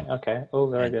 Right. Okay. Oh,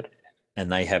 very good. And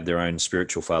they have their own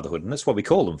spiritual fatherhood, and that's why we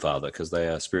call them father, because they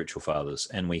are spiritual fathers.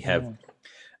 And we have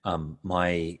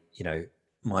my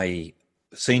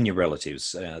senior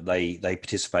relatives. They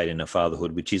participate in a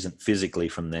fatherhood which isn't physically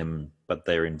from them, but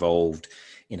they're involved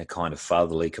in a kind of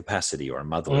fatherly capacity or a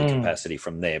motherly capacity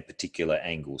from their particular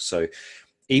angle. So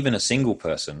even a single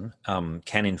person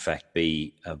can in fact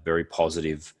be a very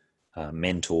positive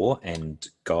mentor and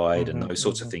guide and those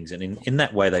sorts of things. And in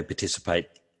that way, they participate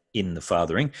in the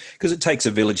fathering, because it takes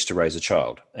a village to raise a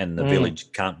child, and the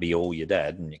village can't be all your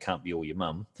dad and it can't be all your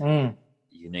mum.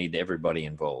 You need everybody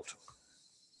involved.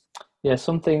 Yeah, that's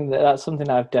something that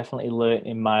I've definitely learned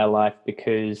in my life,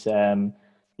 because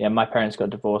my parents got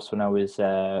divorced when I was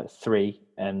 3,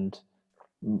 and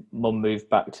mum moved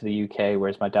back to the UK,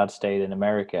 whereas my dad stayed in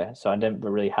America. So I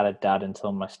never really had a dad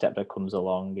until my stepdad comes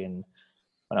along when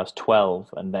I was 12,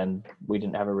 and then we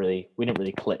didn't really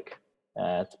click,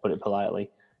 to put it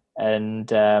politely. And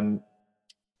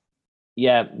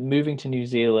moving to New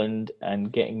Zealand and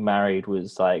getting married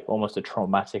was like almost a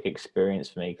traumatic experience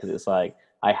for me, because it's like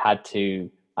I had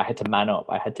to man up.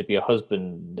 I had to be a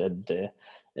husband, and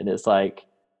it's like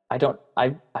I've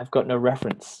got no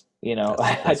reference. I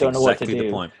don't know what to do. That's exactly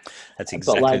the point. That's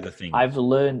exactly the thing. I've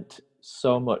learned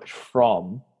so much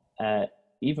from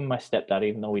even my stepdad,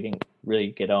 even though we didn't really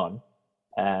get on.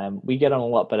 We get on a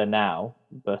lot better now,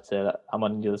 but I'm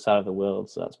on the other side of the world,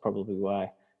 so that's probably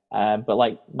why. But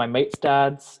like my mates'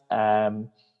 dads,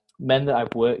 men that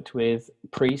I've worked with,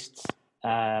 priests,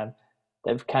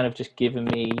 they've kind of just given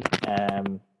me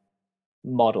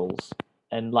models,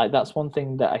 and like that's one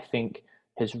thing that I think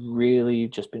has really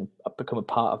just become a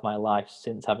part of my life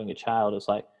since having a child. It's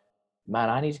like, man,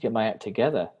 I need to get my act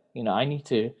together. I need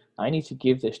to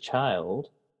give this child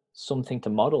something to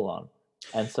model on.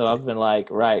 And so I've been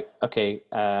like, right, okay,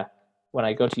 when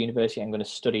I go to university, I'm going to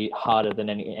study harder than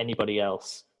anybody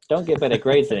else. Don't get better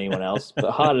grades than anyone else,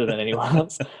 but harder than anyone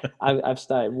else. I've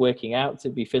started working out to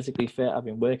be physically fit. I've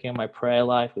been working on my prayer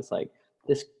life. It's like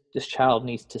this child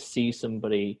needs to see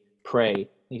somebody pray,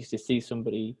 needs to see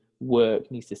somebody work,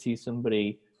 needs to see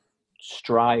somebody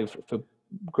strive for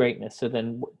greatness. So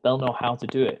then they'll know how to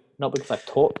do it, not because I've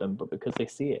taught them, but because they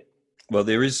see it. Well,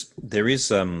 there is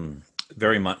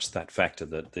very much that factor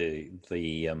that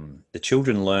the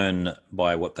children learn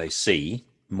by what they see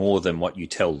more than what you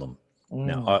tell them.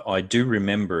 Now, I do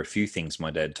remember a few things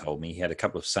my dad told me. He had a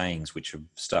couple of sayings which have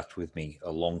stuck with me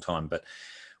a long time, but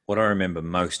what I remember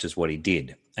most is what he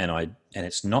did. And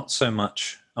it's not so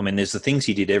much, I mean, there's the things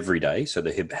he did every day. So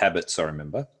the habits I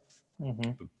remember,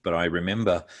 but I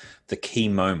remember the key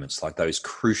moments, like those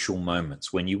crucial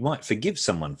moments when you might forgive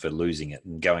someone for losing it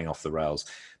and going off the rails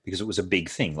because it was a big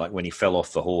thing. Like when he fell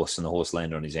off the horse and the horse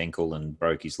landed on his ankle and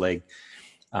broke his leg.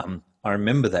 I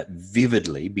remember that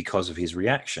vividly because of his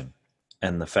reaction.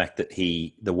 And the fact that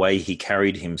the way he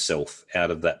carried himself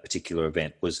out of that particular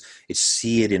event it's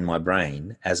seared in my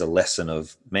brain as a lesson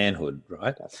of manhood,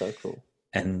 right? That's so cool.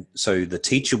 And so the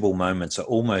teachable moments are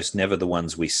almost never the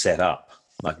ones we set up.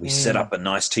 Like we set up a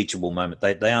nice teachable moment.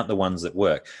 They aren't the ones that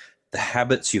work. The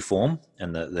habits you form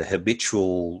and the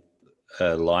habitual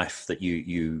life that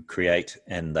you create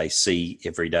and they see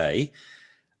every day,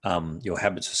 your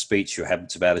habits of speech, your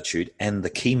habits of attitude, and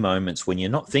the key moments when you're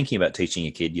not thinking about teaching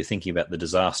your kid, you're thinking about the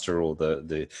disaster or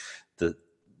the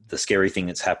scary thing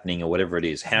that's happening or whatever it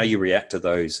is. How you react to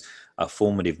those are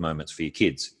formative moments for your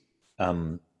kids.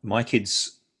 My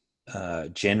kids,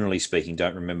 generally speaking,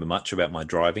 don't remember much about my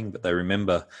driving, but they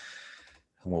remember,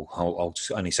 well, I'll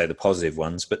just only say the positive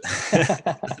ones, but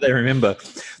they remember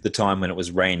the time when it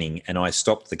was raining and I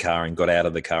stopped the car and got out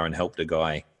of the car and helped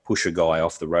push a guy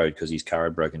off the road because his car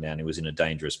had broken down. He was in a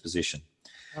dangerous position.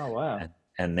 Oh, wow.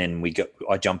 And then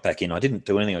I jumped back in. I didn't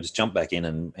do anything. I just jumped back in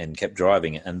and kept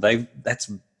driving. And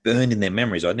that's burned in their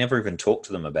memories. I never even talked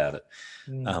to them about it.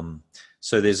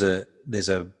 So there's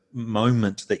a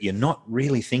moment that you're not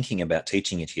really thinking about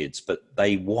teaching your kids, but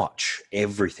they watch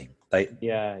everything.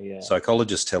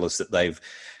 Psychologists tell us that they've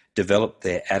developed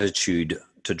their attitude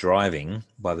to driving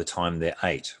by the time they're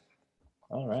 8.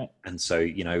 All right. And so,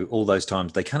 all those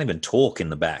times they can't even talk in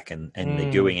the back and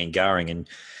they're gooing and garring. And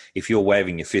if you're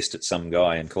waving your fist at some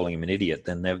guy and calling him an idiot,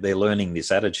 then they're learning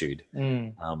this attitude.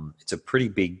 It's a pretty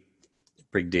big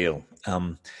deal.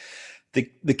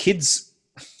 The kids,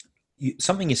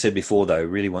 something you said before though,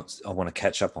 really I want to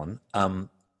catch up on.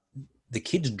 The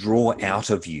kids draw out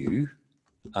of you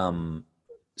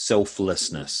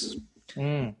selflessness.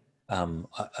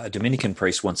 A Dominican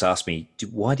priest once asked me,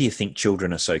 why do you think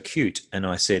children are so cute? And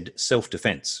I said,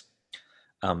 self-defense.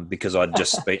 Because I'd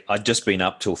just been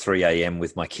up till 3 a.m.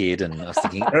 with my kid and I was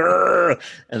thinking,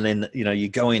 and then, you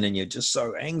go in and you're just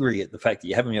so angry at the fact that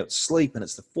you haven't been able to sleep and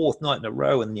it's the 4th night in a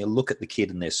row and you look at the kid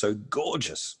and they're so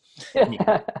gorgeous. And you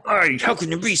go, hey, how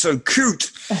can you be so cute?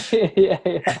 Yeah.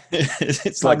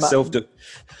 It's like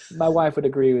my wife would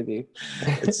agree with you.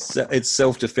 It's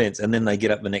self-defense. And then they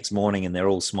get up the next morning and they're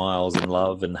all smiles and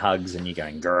love and hugs and you're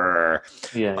going, grrr.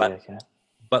 Yeah.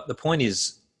 But the point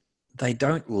is, they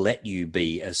don't let you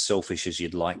be as selfish as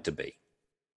you'd like to be.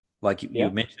 Like you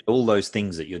mentioned all those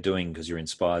things that you're doing because you're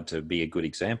inspired to be a good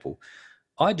example.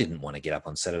 I didn't want to get up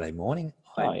on Saturday morning.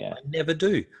 I never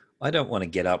do. I don't want to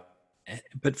get up.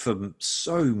 But for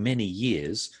so many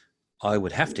years, I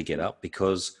would have to get up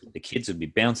because the kids would be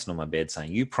bouncing on my bed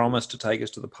saying, you promised to take us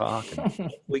to the park.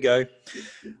 And we go.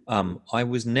 I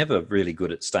was never really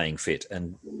good at staying fit.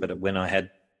 But when I had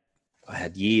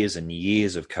years and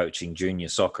years of coaching junior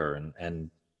soccer and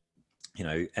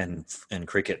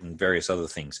cricket and various other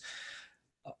things,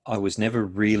 I was never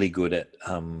really good at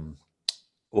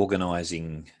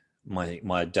organizing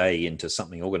my day into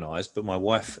something organized, but my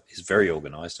wife is very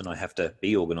organized and I have to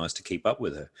be organized to keep up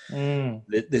with her.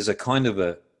 There's a kind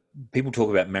of people talk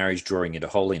about marriage drawing into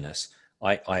holiness.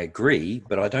 I agree,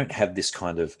 but I don't have this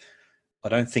kind of, I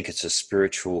don't think it's a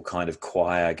spiritual kind of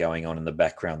choir going on in the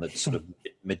background that sort of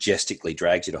majestically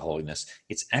drags you to holiness.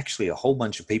 It's actually a whole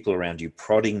bunch of people around you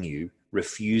prodding you,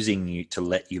 refusing you to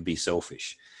let you be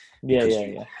selfish.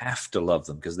 You have to love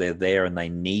them because they're there and they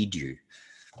need you.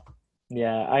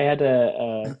 Yeah,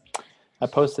 I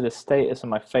posted a status on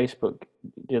my Facebook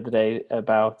the other day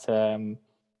about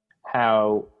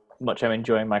how much I'm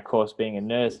enjoying my course being a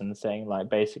nurse, and saying like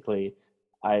basically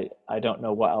I don't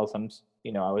know what else I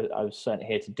was sent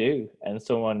here to do, and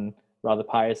someone rather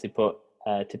piously put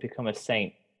to become a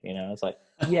saint. It's like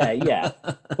yeah,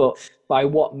 but by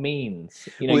what means?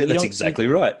 Well, that's exactly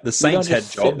right. The you don't saints had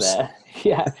just sit jobs. there.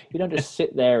 Yeah, you don't just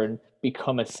sit there and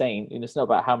become a saint. It's not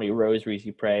about how many rosaries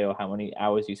you pray or how many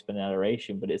hours you spend in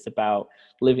adoration, but it's about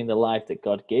living the life that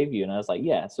God gave you. And I was like,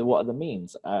 yeah. So what are the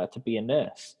means? To be a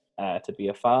nurse, to be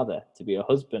a father, to be a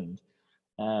husband,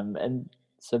 and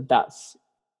so that's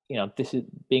this is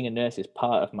being a nurse is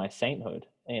part of my sainthood.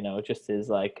 Just as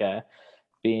like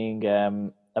being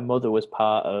a mother was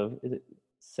part of, is it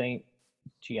Saint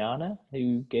Gianna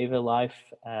who gave her life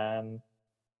Hmm.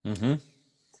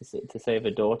 to save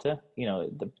her daughter.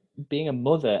 Being a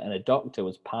mother and a doctor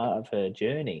was part of her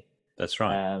journey. That's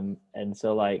right. And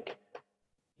so like,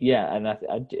 yeah, and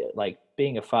like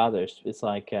being a father. It's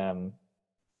like, have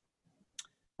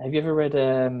you ever read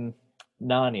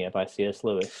Narnia by C.S.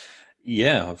 Lewis?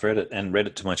 Yeah, I've read it and read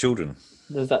it to my children.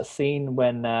 There's that scene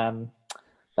when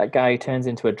that guy turns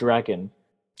into a dragon,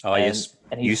 Oh, and yes,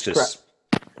 and Eustace.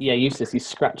 yeah, Eustace, he's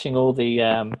scratching all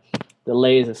the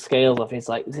layers of scales off. He's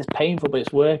like, this is painful, but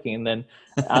it's working. And then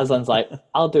Aslan's like,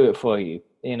 I'll do it for you,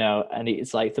 and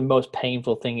it's like the most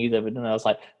painful thing he's ever done. I was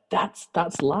like, that's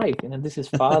life, this is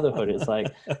fatherhood. It's like,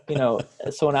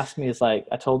 someone asked me, it's like,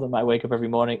 I told them I wake up every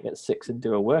morning at 6 and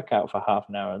do a workout for half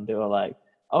an hour, and they were like,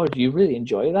 oh, do you really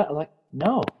enjoy that? I'm like,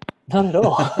 no, not at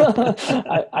all.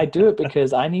 I do it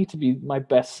because I need to be my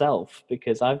best self,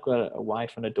 because I've got a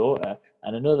wife and a daughter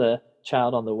and another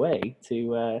child on the way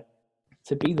to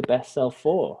be the best self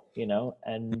for,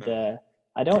 and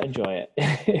I don't enjoy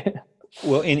it.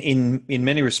 Well, in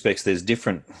many respects, there's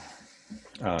different.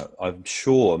 I'm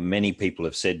sure many people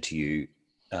have said to you,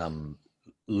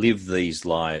 live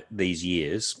these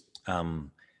years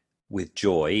with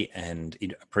joy and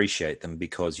appreciate them,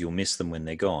 because you'll miss them when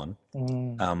they're gone.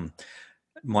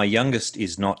 My youngest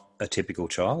is not a typical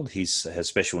child. He has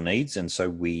special needs, and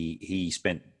so he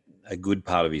spent a good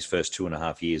part of his first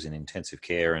 2.5 years in intensive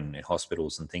care and in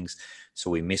hospitals and things. So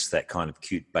we missed that kind of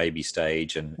cute baby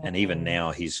stage. And even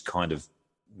now he's kind of,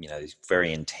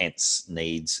 very intense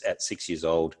needs at 6 years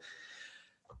old.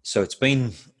 So it's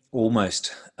been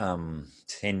almost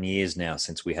 10 years now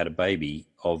since we had a baby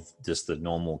of just the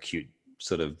normal cute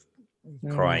sort of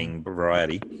crying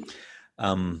variety.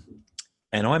 And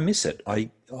I miss it. I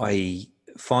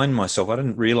find myself, I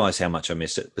didn't realize how much I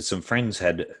missed it, but some friends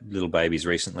had little babies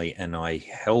recently, and I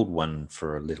held one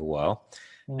for a little while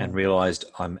and realized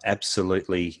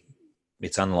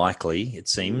it's unlikely, it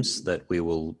seems, that we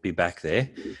will be back there,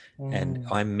 and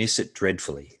I miss it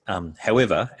dreadfully.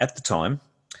 However, at the time,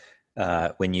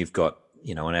 when you've got,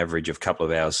 an average of a couple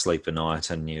of hours sleep a night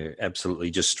and you're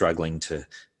absolutely just struggling to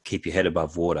keep your head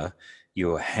above water,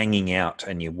 you're hanging out,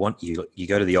 and you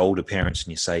go to the older parents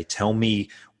and you say, tell me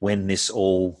when this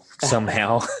all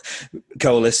somehow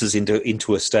coalesces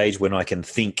into a stage when I can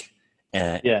think,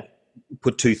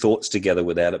 put two thoughts together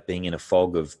without it being in a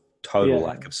fog of total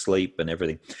lack of sleep and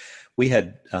everything. We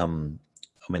had,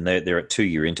 they're at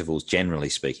 2-year intervals, generally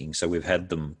speaking. So we've had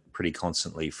them pretty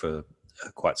constantly for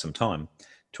quite some time,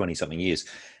 20-something years.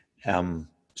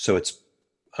 So it's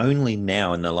only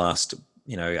now in the last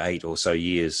 8 or so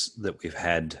years that we've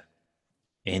had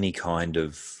any kind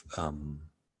of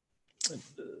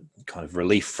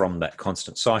relief from that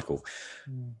constant cycle.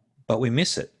 But we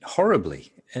miss it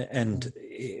horribly, and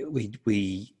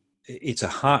it's a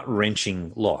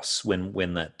heart-wrenching loss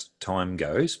when that time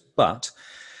goes. But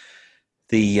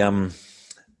the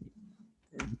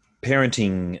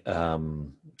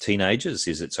parenting teenagers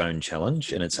is its own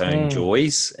challenge and its own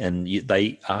joys, and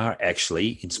they are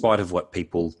actually, in spite of what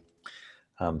people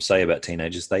say about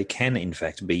teenagers, they can in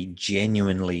fact be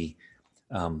genuinely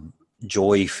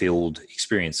joy-filled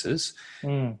experiences.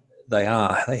 They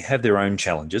have their own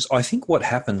challenges. I think what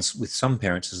happens with some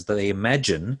parents is that they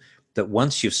imagine that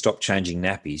once you've stopped changing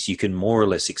nappies, you can more or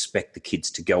less expect the kids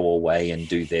to go away and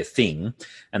do their thing,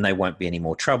 and they won't be any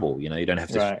more trouble. You don't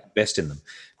have to invest in them.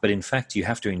 But in fact, you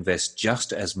have to invest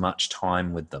just as much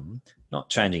time with them, not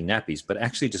changing nappies, but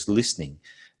actually just listening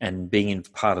and being in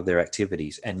part of their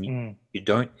activities. And you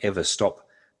don't ever stop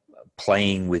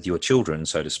playing with your children,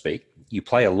 so to speak. You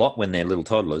play a lot when they're little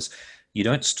toddlers. You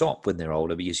don't stop when they're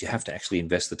older, because you have to actually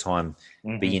invest the time,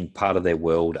 be in part of their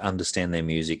world, understand their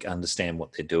music, understand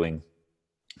what they're doing,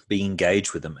 be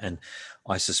engaged with them. And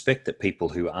I suspect that people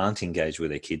who aren't engaged with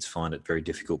their kids find it very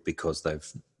difficult because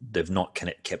they've not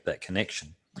kept that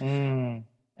connection. And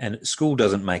school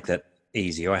doesn't make that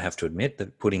easy, I have to admit,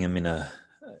 that putting them in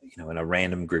a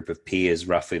random group of peers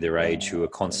roughly their age who are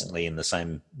constantly in the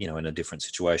same, in a different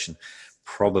situation,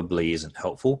 probably isn't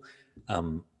helpful.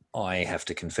 I have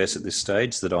to confess at this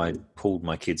stage that I pulled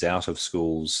my kids out of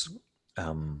schools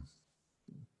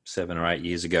 7 or 8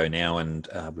 years ago now, and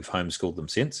we've homeschooled them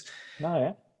since. Oh,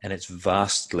 yeah. And it's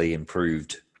vastly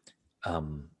improved.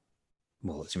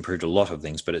 It's improved a lot of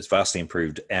things, but it's vastly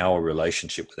improved our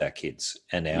relationship with our kids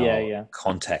and our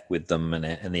contact with them,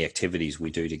 and the activities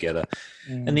we do together,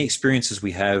 and the experiences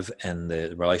we have, and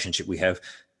the relationship we have.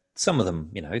 Some of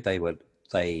them,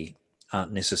 they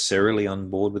aren't necessarily on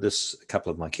board with us. A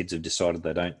couple of my kids have decided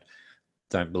they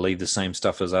don't believe the same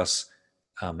stuff as us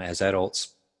as adults.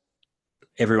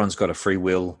 Everyone's got a free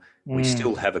will. We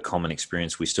still have a common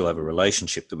experience. We still have a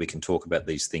relationship that we can talk about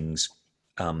these things.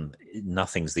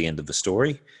 Nothing's the end of the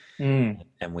story. And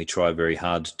we try very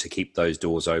hard to keep those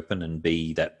doors open and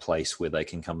be that place where they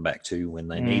can come back to when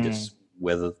they need us,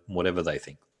 whatever they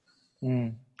think.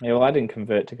 Yeah, well, I didn't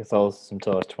convert to Catholicism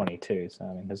until I was 22, so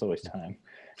I mean, there's always time.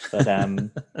 But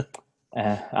I'm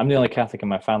the only Catholic in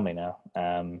my family now.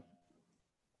 I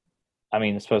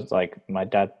mean, I suppose like my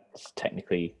dad's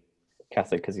technically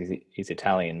Catholic because he's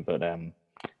Italian, but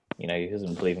he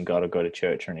doesn't believe in God or go to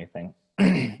church or anything.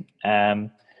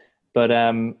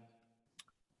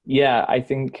 Yeah, I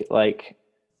think like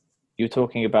you're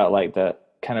talking about like the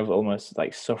kind of almost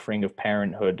like suffering of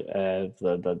parenthood,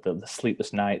 the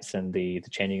sleepless nights and the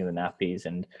changing of the nappies,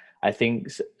 and I think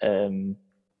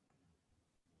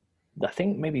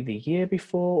maybe the year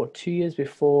before or 2 years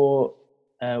before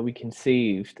we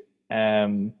conceived,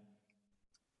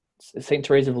 Saint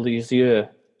Teresa of Lisieux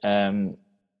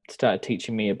started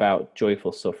teaching me about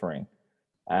joyful suffering.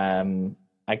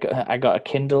 I got a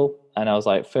Kindle, and I was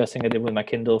like, first thing I did with my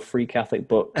Kindle, free Catholic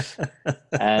books,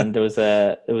 and there was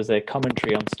a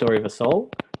commentary on Story of a Soul.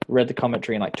 Read the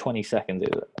commentary in like 20 seconds.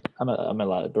 I'm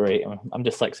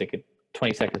dyslexic.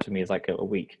 20 seconds for me is like a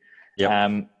week.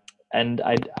 Yep. And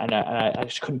I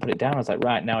just couldn't put it down. I was like,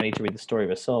 right, now I need to read the Story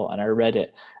of a Soul, and I read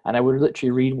it, and I would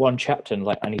literally read one chapter and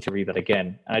like, I need to read that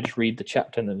again, and I just read the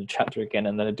chapter and then the chapter again,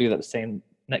 and then I do that the same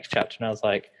next chapter, and I was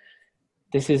like,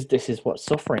 this is what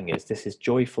suffering is. This is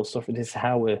joyful suffering. This is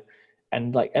how we're,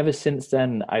 and like ever since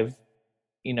then, I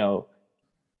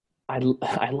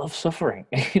love suffering.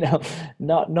 I'm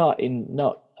not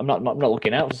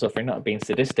looking out for suffering, not being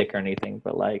sadistic or anything,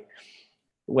 but like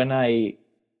when I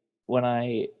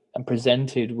am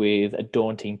presented with a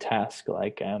daunting task,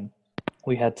 like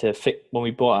we had to when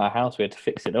we bought our house, we had to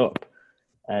fix it up,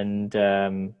 and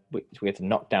we had to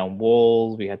knock down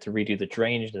walls, we had to redo the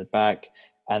drainage in the back,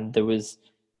 and there was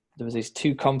these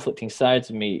two conflicting sides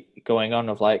of me going on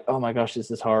of like, oh my gosh,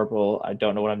 this is horrible, I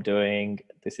don't know what I'm doing,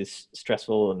 this is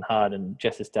stressful and hard. And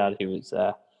Jess's dad, he's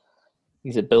a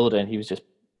builder, and he was just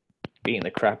beating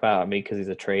the crap out of me because he's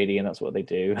a tradie and that's what they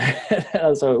do.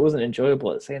 So it wasn't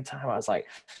enjoyable. At the same time, I was like,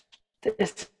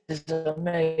 this is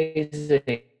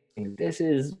amazing, this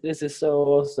is so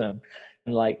awesome.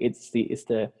 And like it's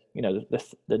the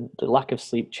lack of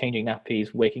sleep, changing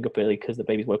nappies, waking up early because the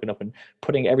baby's woken up, and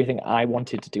putting everything I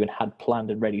wanted to do and had planned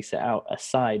and ready set out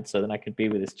aside so then I could be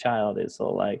with this child. It's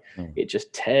all like it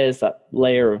just tears that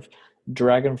layer of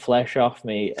dragon flesh off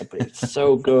me, but it's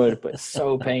so good, but it's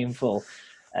so painful.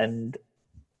 And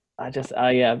I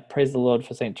praise the Lord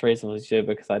for Saint Teresa of Lisieux,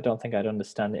 because I don't think I'd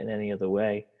understand it in any other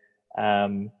way.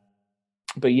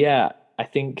 But yeah, I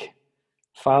think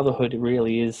fatherhood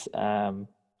really is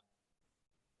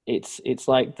it's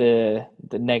like the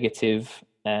negative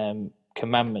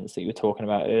commandments that you were talking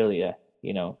about earlier,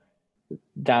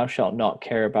 thou shalt not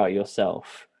care about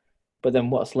yourself, but then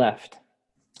what's left?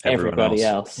 Everybody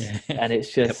else. And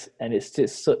it's just and it's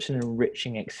just such an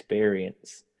enriching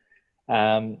experience.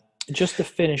 Just to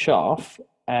finish off,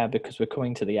 because we're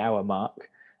coming to the hour mark,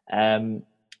 a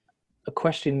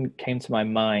question came to my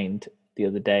mind the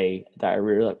other day that I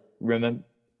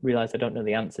realized I don't know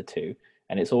the answer to,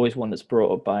 and it's always one that's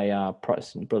brought up by our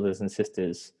Protestant brothers and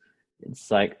sisters.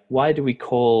 It's like, why do we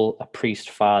call a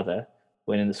priest father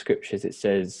when in the scriptures it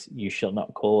says you shall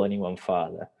not call anyone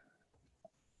father?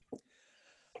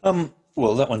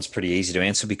 Well, that one's pretty easy to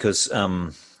answer, because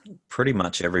pretty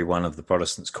much every one of the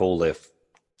Protestants call their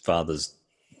fathers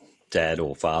dad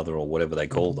or father or whatever they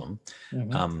call them.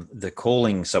 The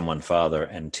calling someone father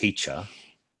and teacher,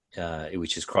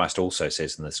 which is Christ also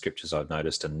says in the scriptures, I've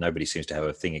noticed, and nobody seems to have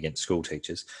a thing against school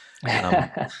teachers,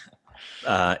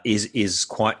 is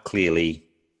quite clearly,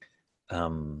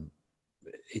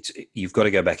 you've got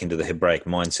to go back into the Hebraic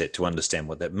mindset to understand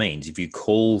what that means. If you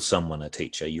call someone a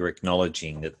teacher, you're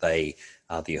acknowledging that they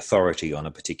are the authority on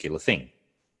a particular thing.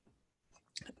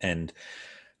 And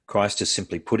Christ is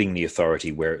simply putting the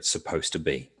authority where it's supposed to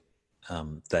be.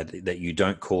 That you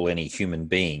don't call any human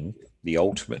being the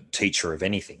ultimate teacher of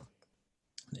anything.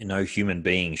 No human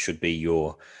being should be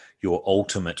your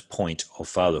ultimate point of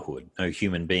fatherhood. No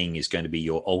human being is going to be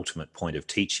your ultimate point of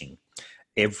teaching.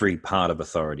 Every part of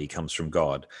authority comes from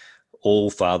God. All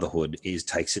fatherhood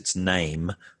takes its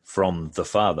name from the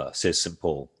Father, says St.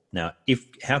 Paul. Now,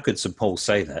 how could St. Paul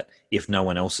say that if no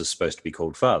one else is supposed to be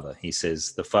called Father? He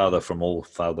says the Father from all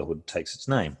fatherhood takes its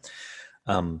name.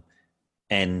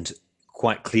 And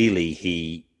quite clearly,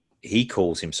 he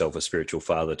calls himself a spiritual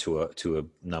father to a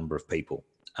number of people.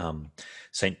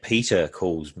 St. Peter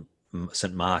calls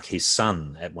St. Mark his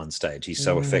son at one stage. He's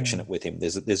so affectionate with him.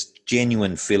 There's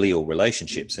genuine filial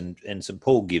relationships, and St.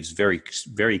 Paul gives very,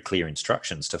 very clear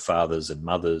instructions to fathers and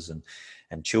mothers and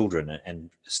children, and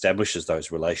establishes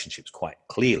those relationships quite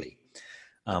clearly.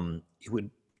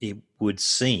 It would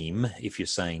seem, if you're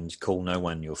saying call no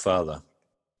one your father,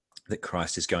 that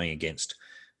Christ is going against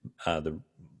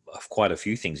quite a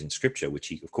few things in Scripture, which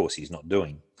he's not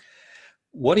doing.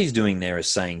 What he's doing there is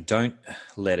saying, don't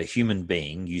let a human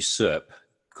being usurp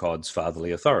God's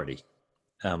fatherly authority.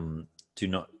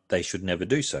 They should never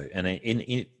do so. And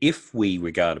if we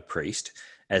regard a priest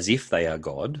as if they are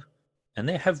God, and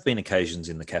there have been occasions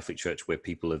in the Catholic Church where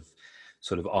people have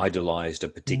sort of idolized a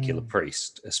particular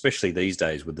priest, especially these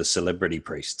days with the celebrity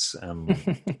priests,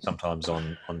 sometimes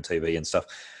on TV and stuff,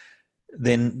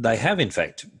 then they have in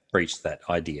fact breached that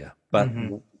idea. But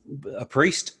a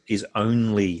priest is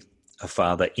only a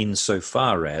father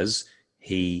insofar as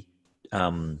he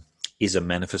is a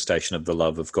manifestation of the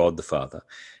love of God the Father.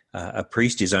 A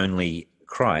priest is only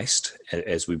Christ,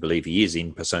 as we believe he is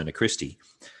in persona Christi,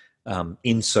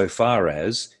 insofar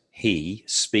as he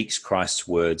speaks Christ's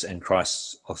words and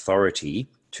Christ's authority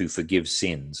to forgive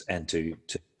sins and to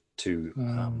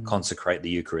consecrate the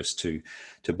Eucharist, to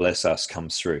bless us,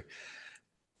 comes through.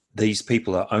 These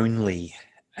people are only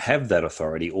have that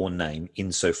authority or name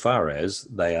insofar as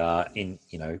they are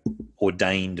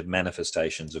ordained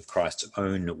manifestations of Christ's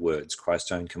own words,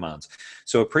 Christ's own commands.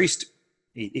 So a priest,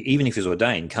 even if he's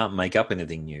ordained, can't make up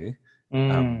anything new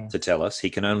to tell us. He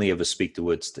can only ever speak the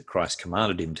words that Christ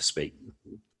commanded him to speak.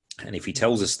 And if he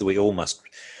tells us that we all must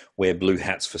wear blue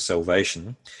hats for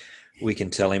salvation, we can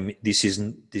tell him this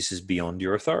is beyond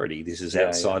your authority. This is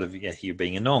outside of you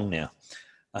being a nong now.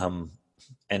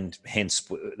 And hence,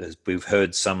 we've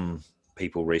heard some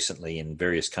people recently in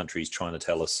various countries trying to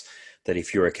tell us that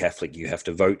if you're a Catholic, you have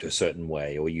to vote a certain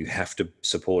way, or you have to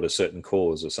support a certain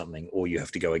cause or something, or you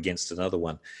have to go against another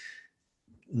one.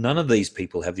 None of these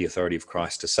people have the authority of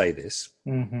Christ to say this.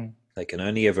 They can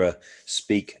only ever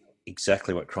speak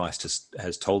exactly what Christ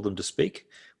has told them to speak,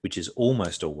 which is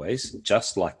almost always,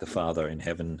 just like the Father in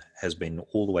heaven has been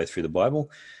all the way through the Bible,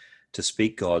 to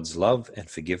speak God's love and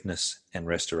forgiveness and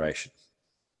restoration.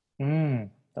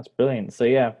 That's brilliant.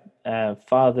 So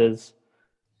fathers,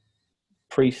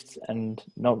 priests, and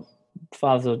not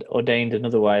fathers ordained and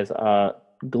otherwise are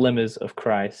glimmers of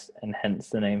Christ, and hence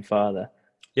the name Father.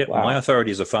 Yeah, wow. My authority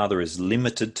as a father is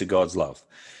limited to God's love.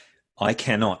 I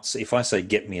cannot, if I say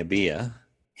get me a beer,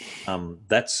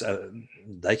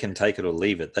 they can take it or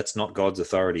leave it. That's not God's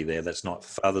authority there. That's not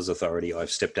Father's authority.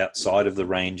 I've stepped outside of the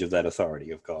range of that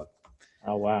authority of God.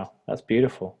 Oh, wow. That's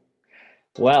beautiful.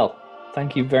 Well,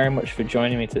 thank you very much for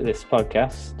joining me to this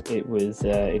podcast.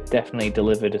 It definitely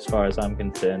delivered as far as I'm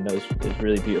concerned. It was a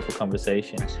really beautiful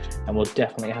conversation, and we'll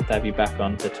definitely have to have you back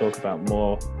on to talk about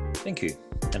more. Thank you.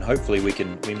 And hopefully we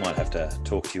might have to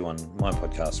talk to you on my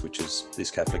podcast, which is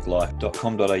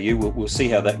thiscatholiclife.com.au. We'll see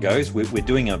how that goes. We're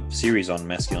doing a series on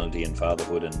masculinity and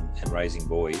fatherhood and raising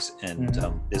boys, and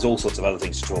there's all sorts of other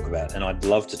things to talk about. And I'd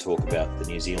love to talk about the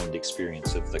New Zealand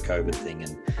experience of the COVID thing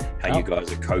and how you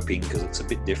guys are coping, because it's a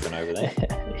bit different over there.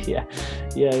 Yeah.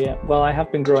 Well, I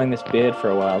have been growing this beard for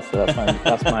a while, so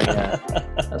that's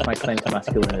my claim to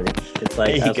masculinity. It's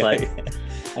like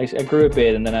I grew a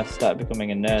beard, and then I started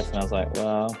becoming a nurse, and I was like,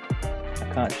 well,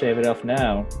 I can't shave it off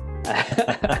now.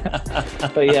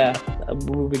 But yeah,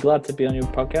 we'll be glad to be on your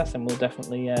podcast, and we'll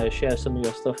definitely share some of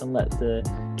your stuff and let the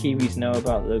Kiwis know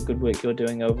about the good work you're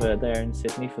doing over there in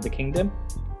Sydney for the Kingdom.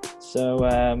 So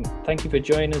thank you for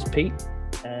joining us, Pete.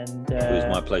 And it was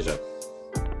my pleasure.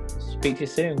 Speak to you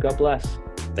soon. God bless.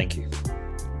 Thank you.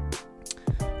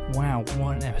 Wow,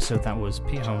 what an episode that was.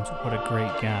 Pete Holmes, what a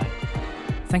great guy.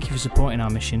 Thank you for supporting our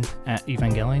mission at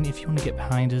Evangelion. If you want to get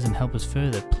behind us and help us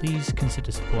further, please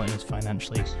consider supporting us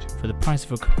financially. For the price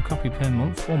of a cup of coffee per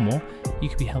month or more, you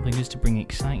could be helping us to bring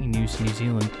exciting news to New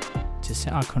Zealand to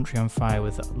set our country on fire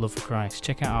with love for Christ.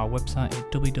 Check out our website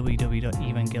at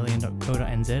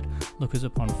www.evangelion.co.nz. Look us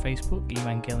up on Facebook,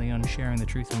 Evangelion Sharing the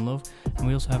Truth and Love, and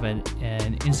we also have an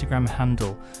Instagram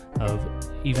handle of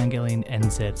Evangelion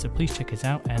NZ. So please check us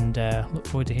out, and look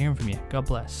forward to hearing from you. God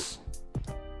bless.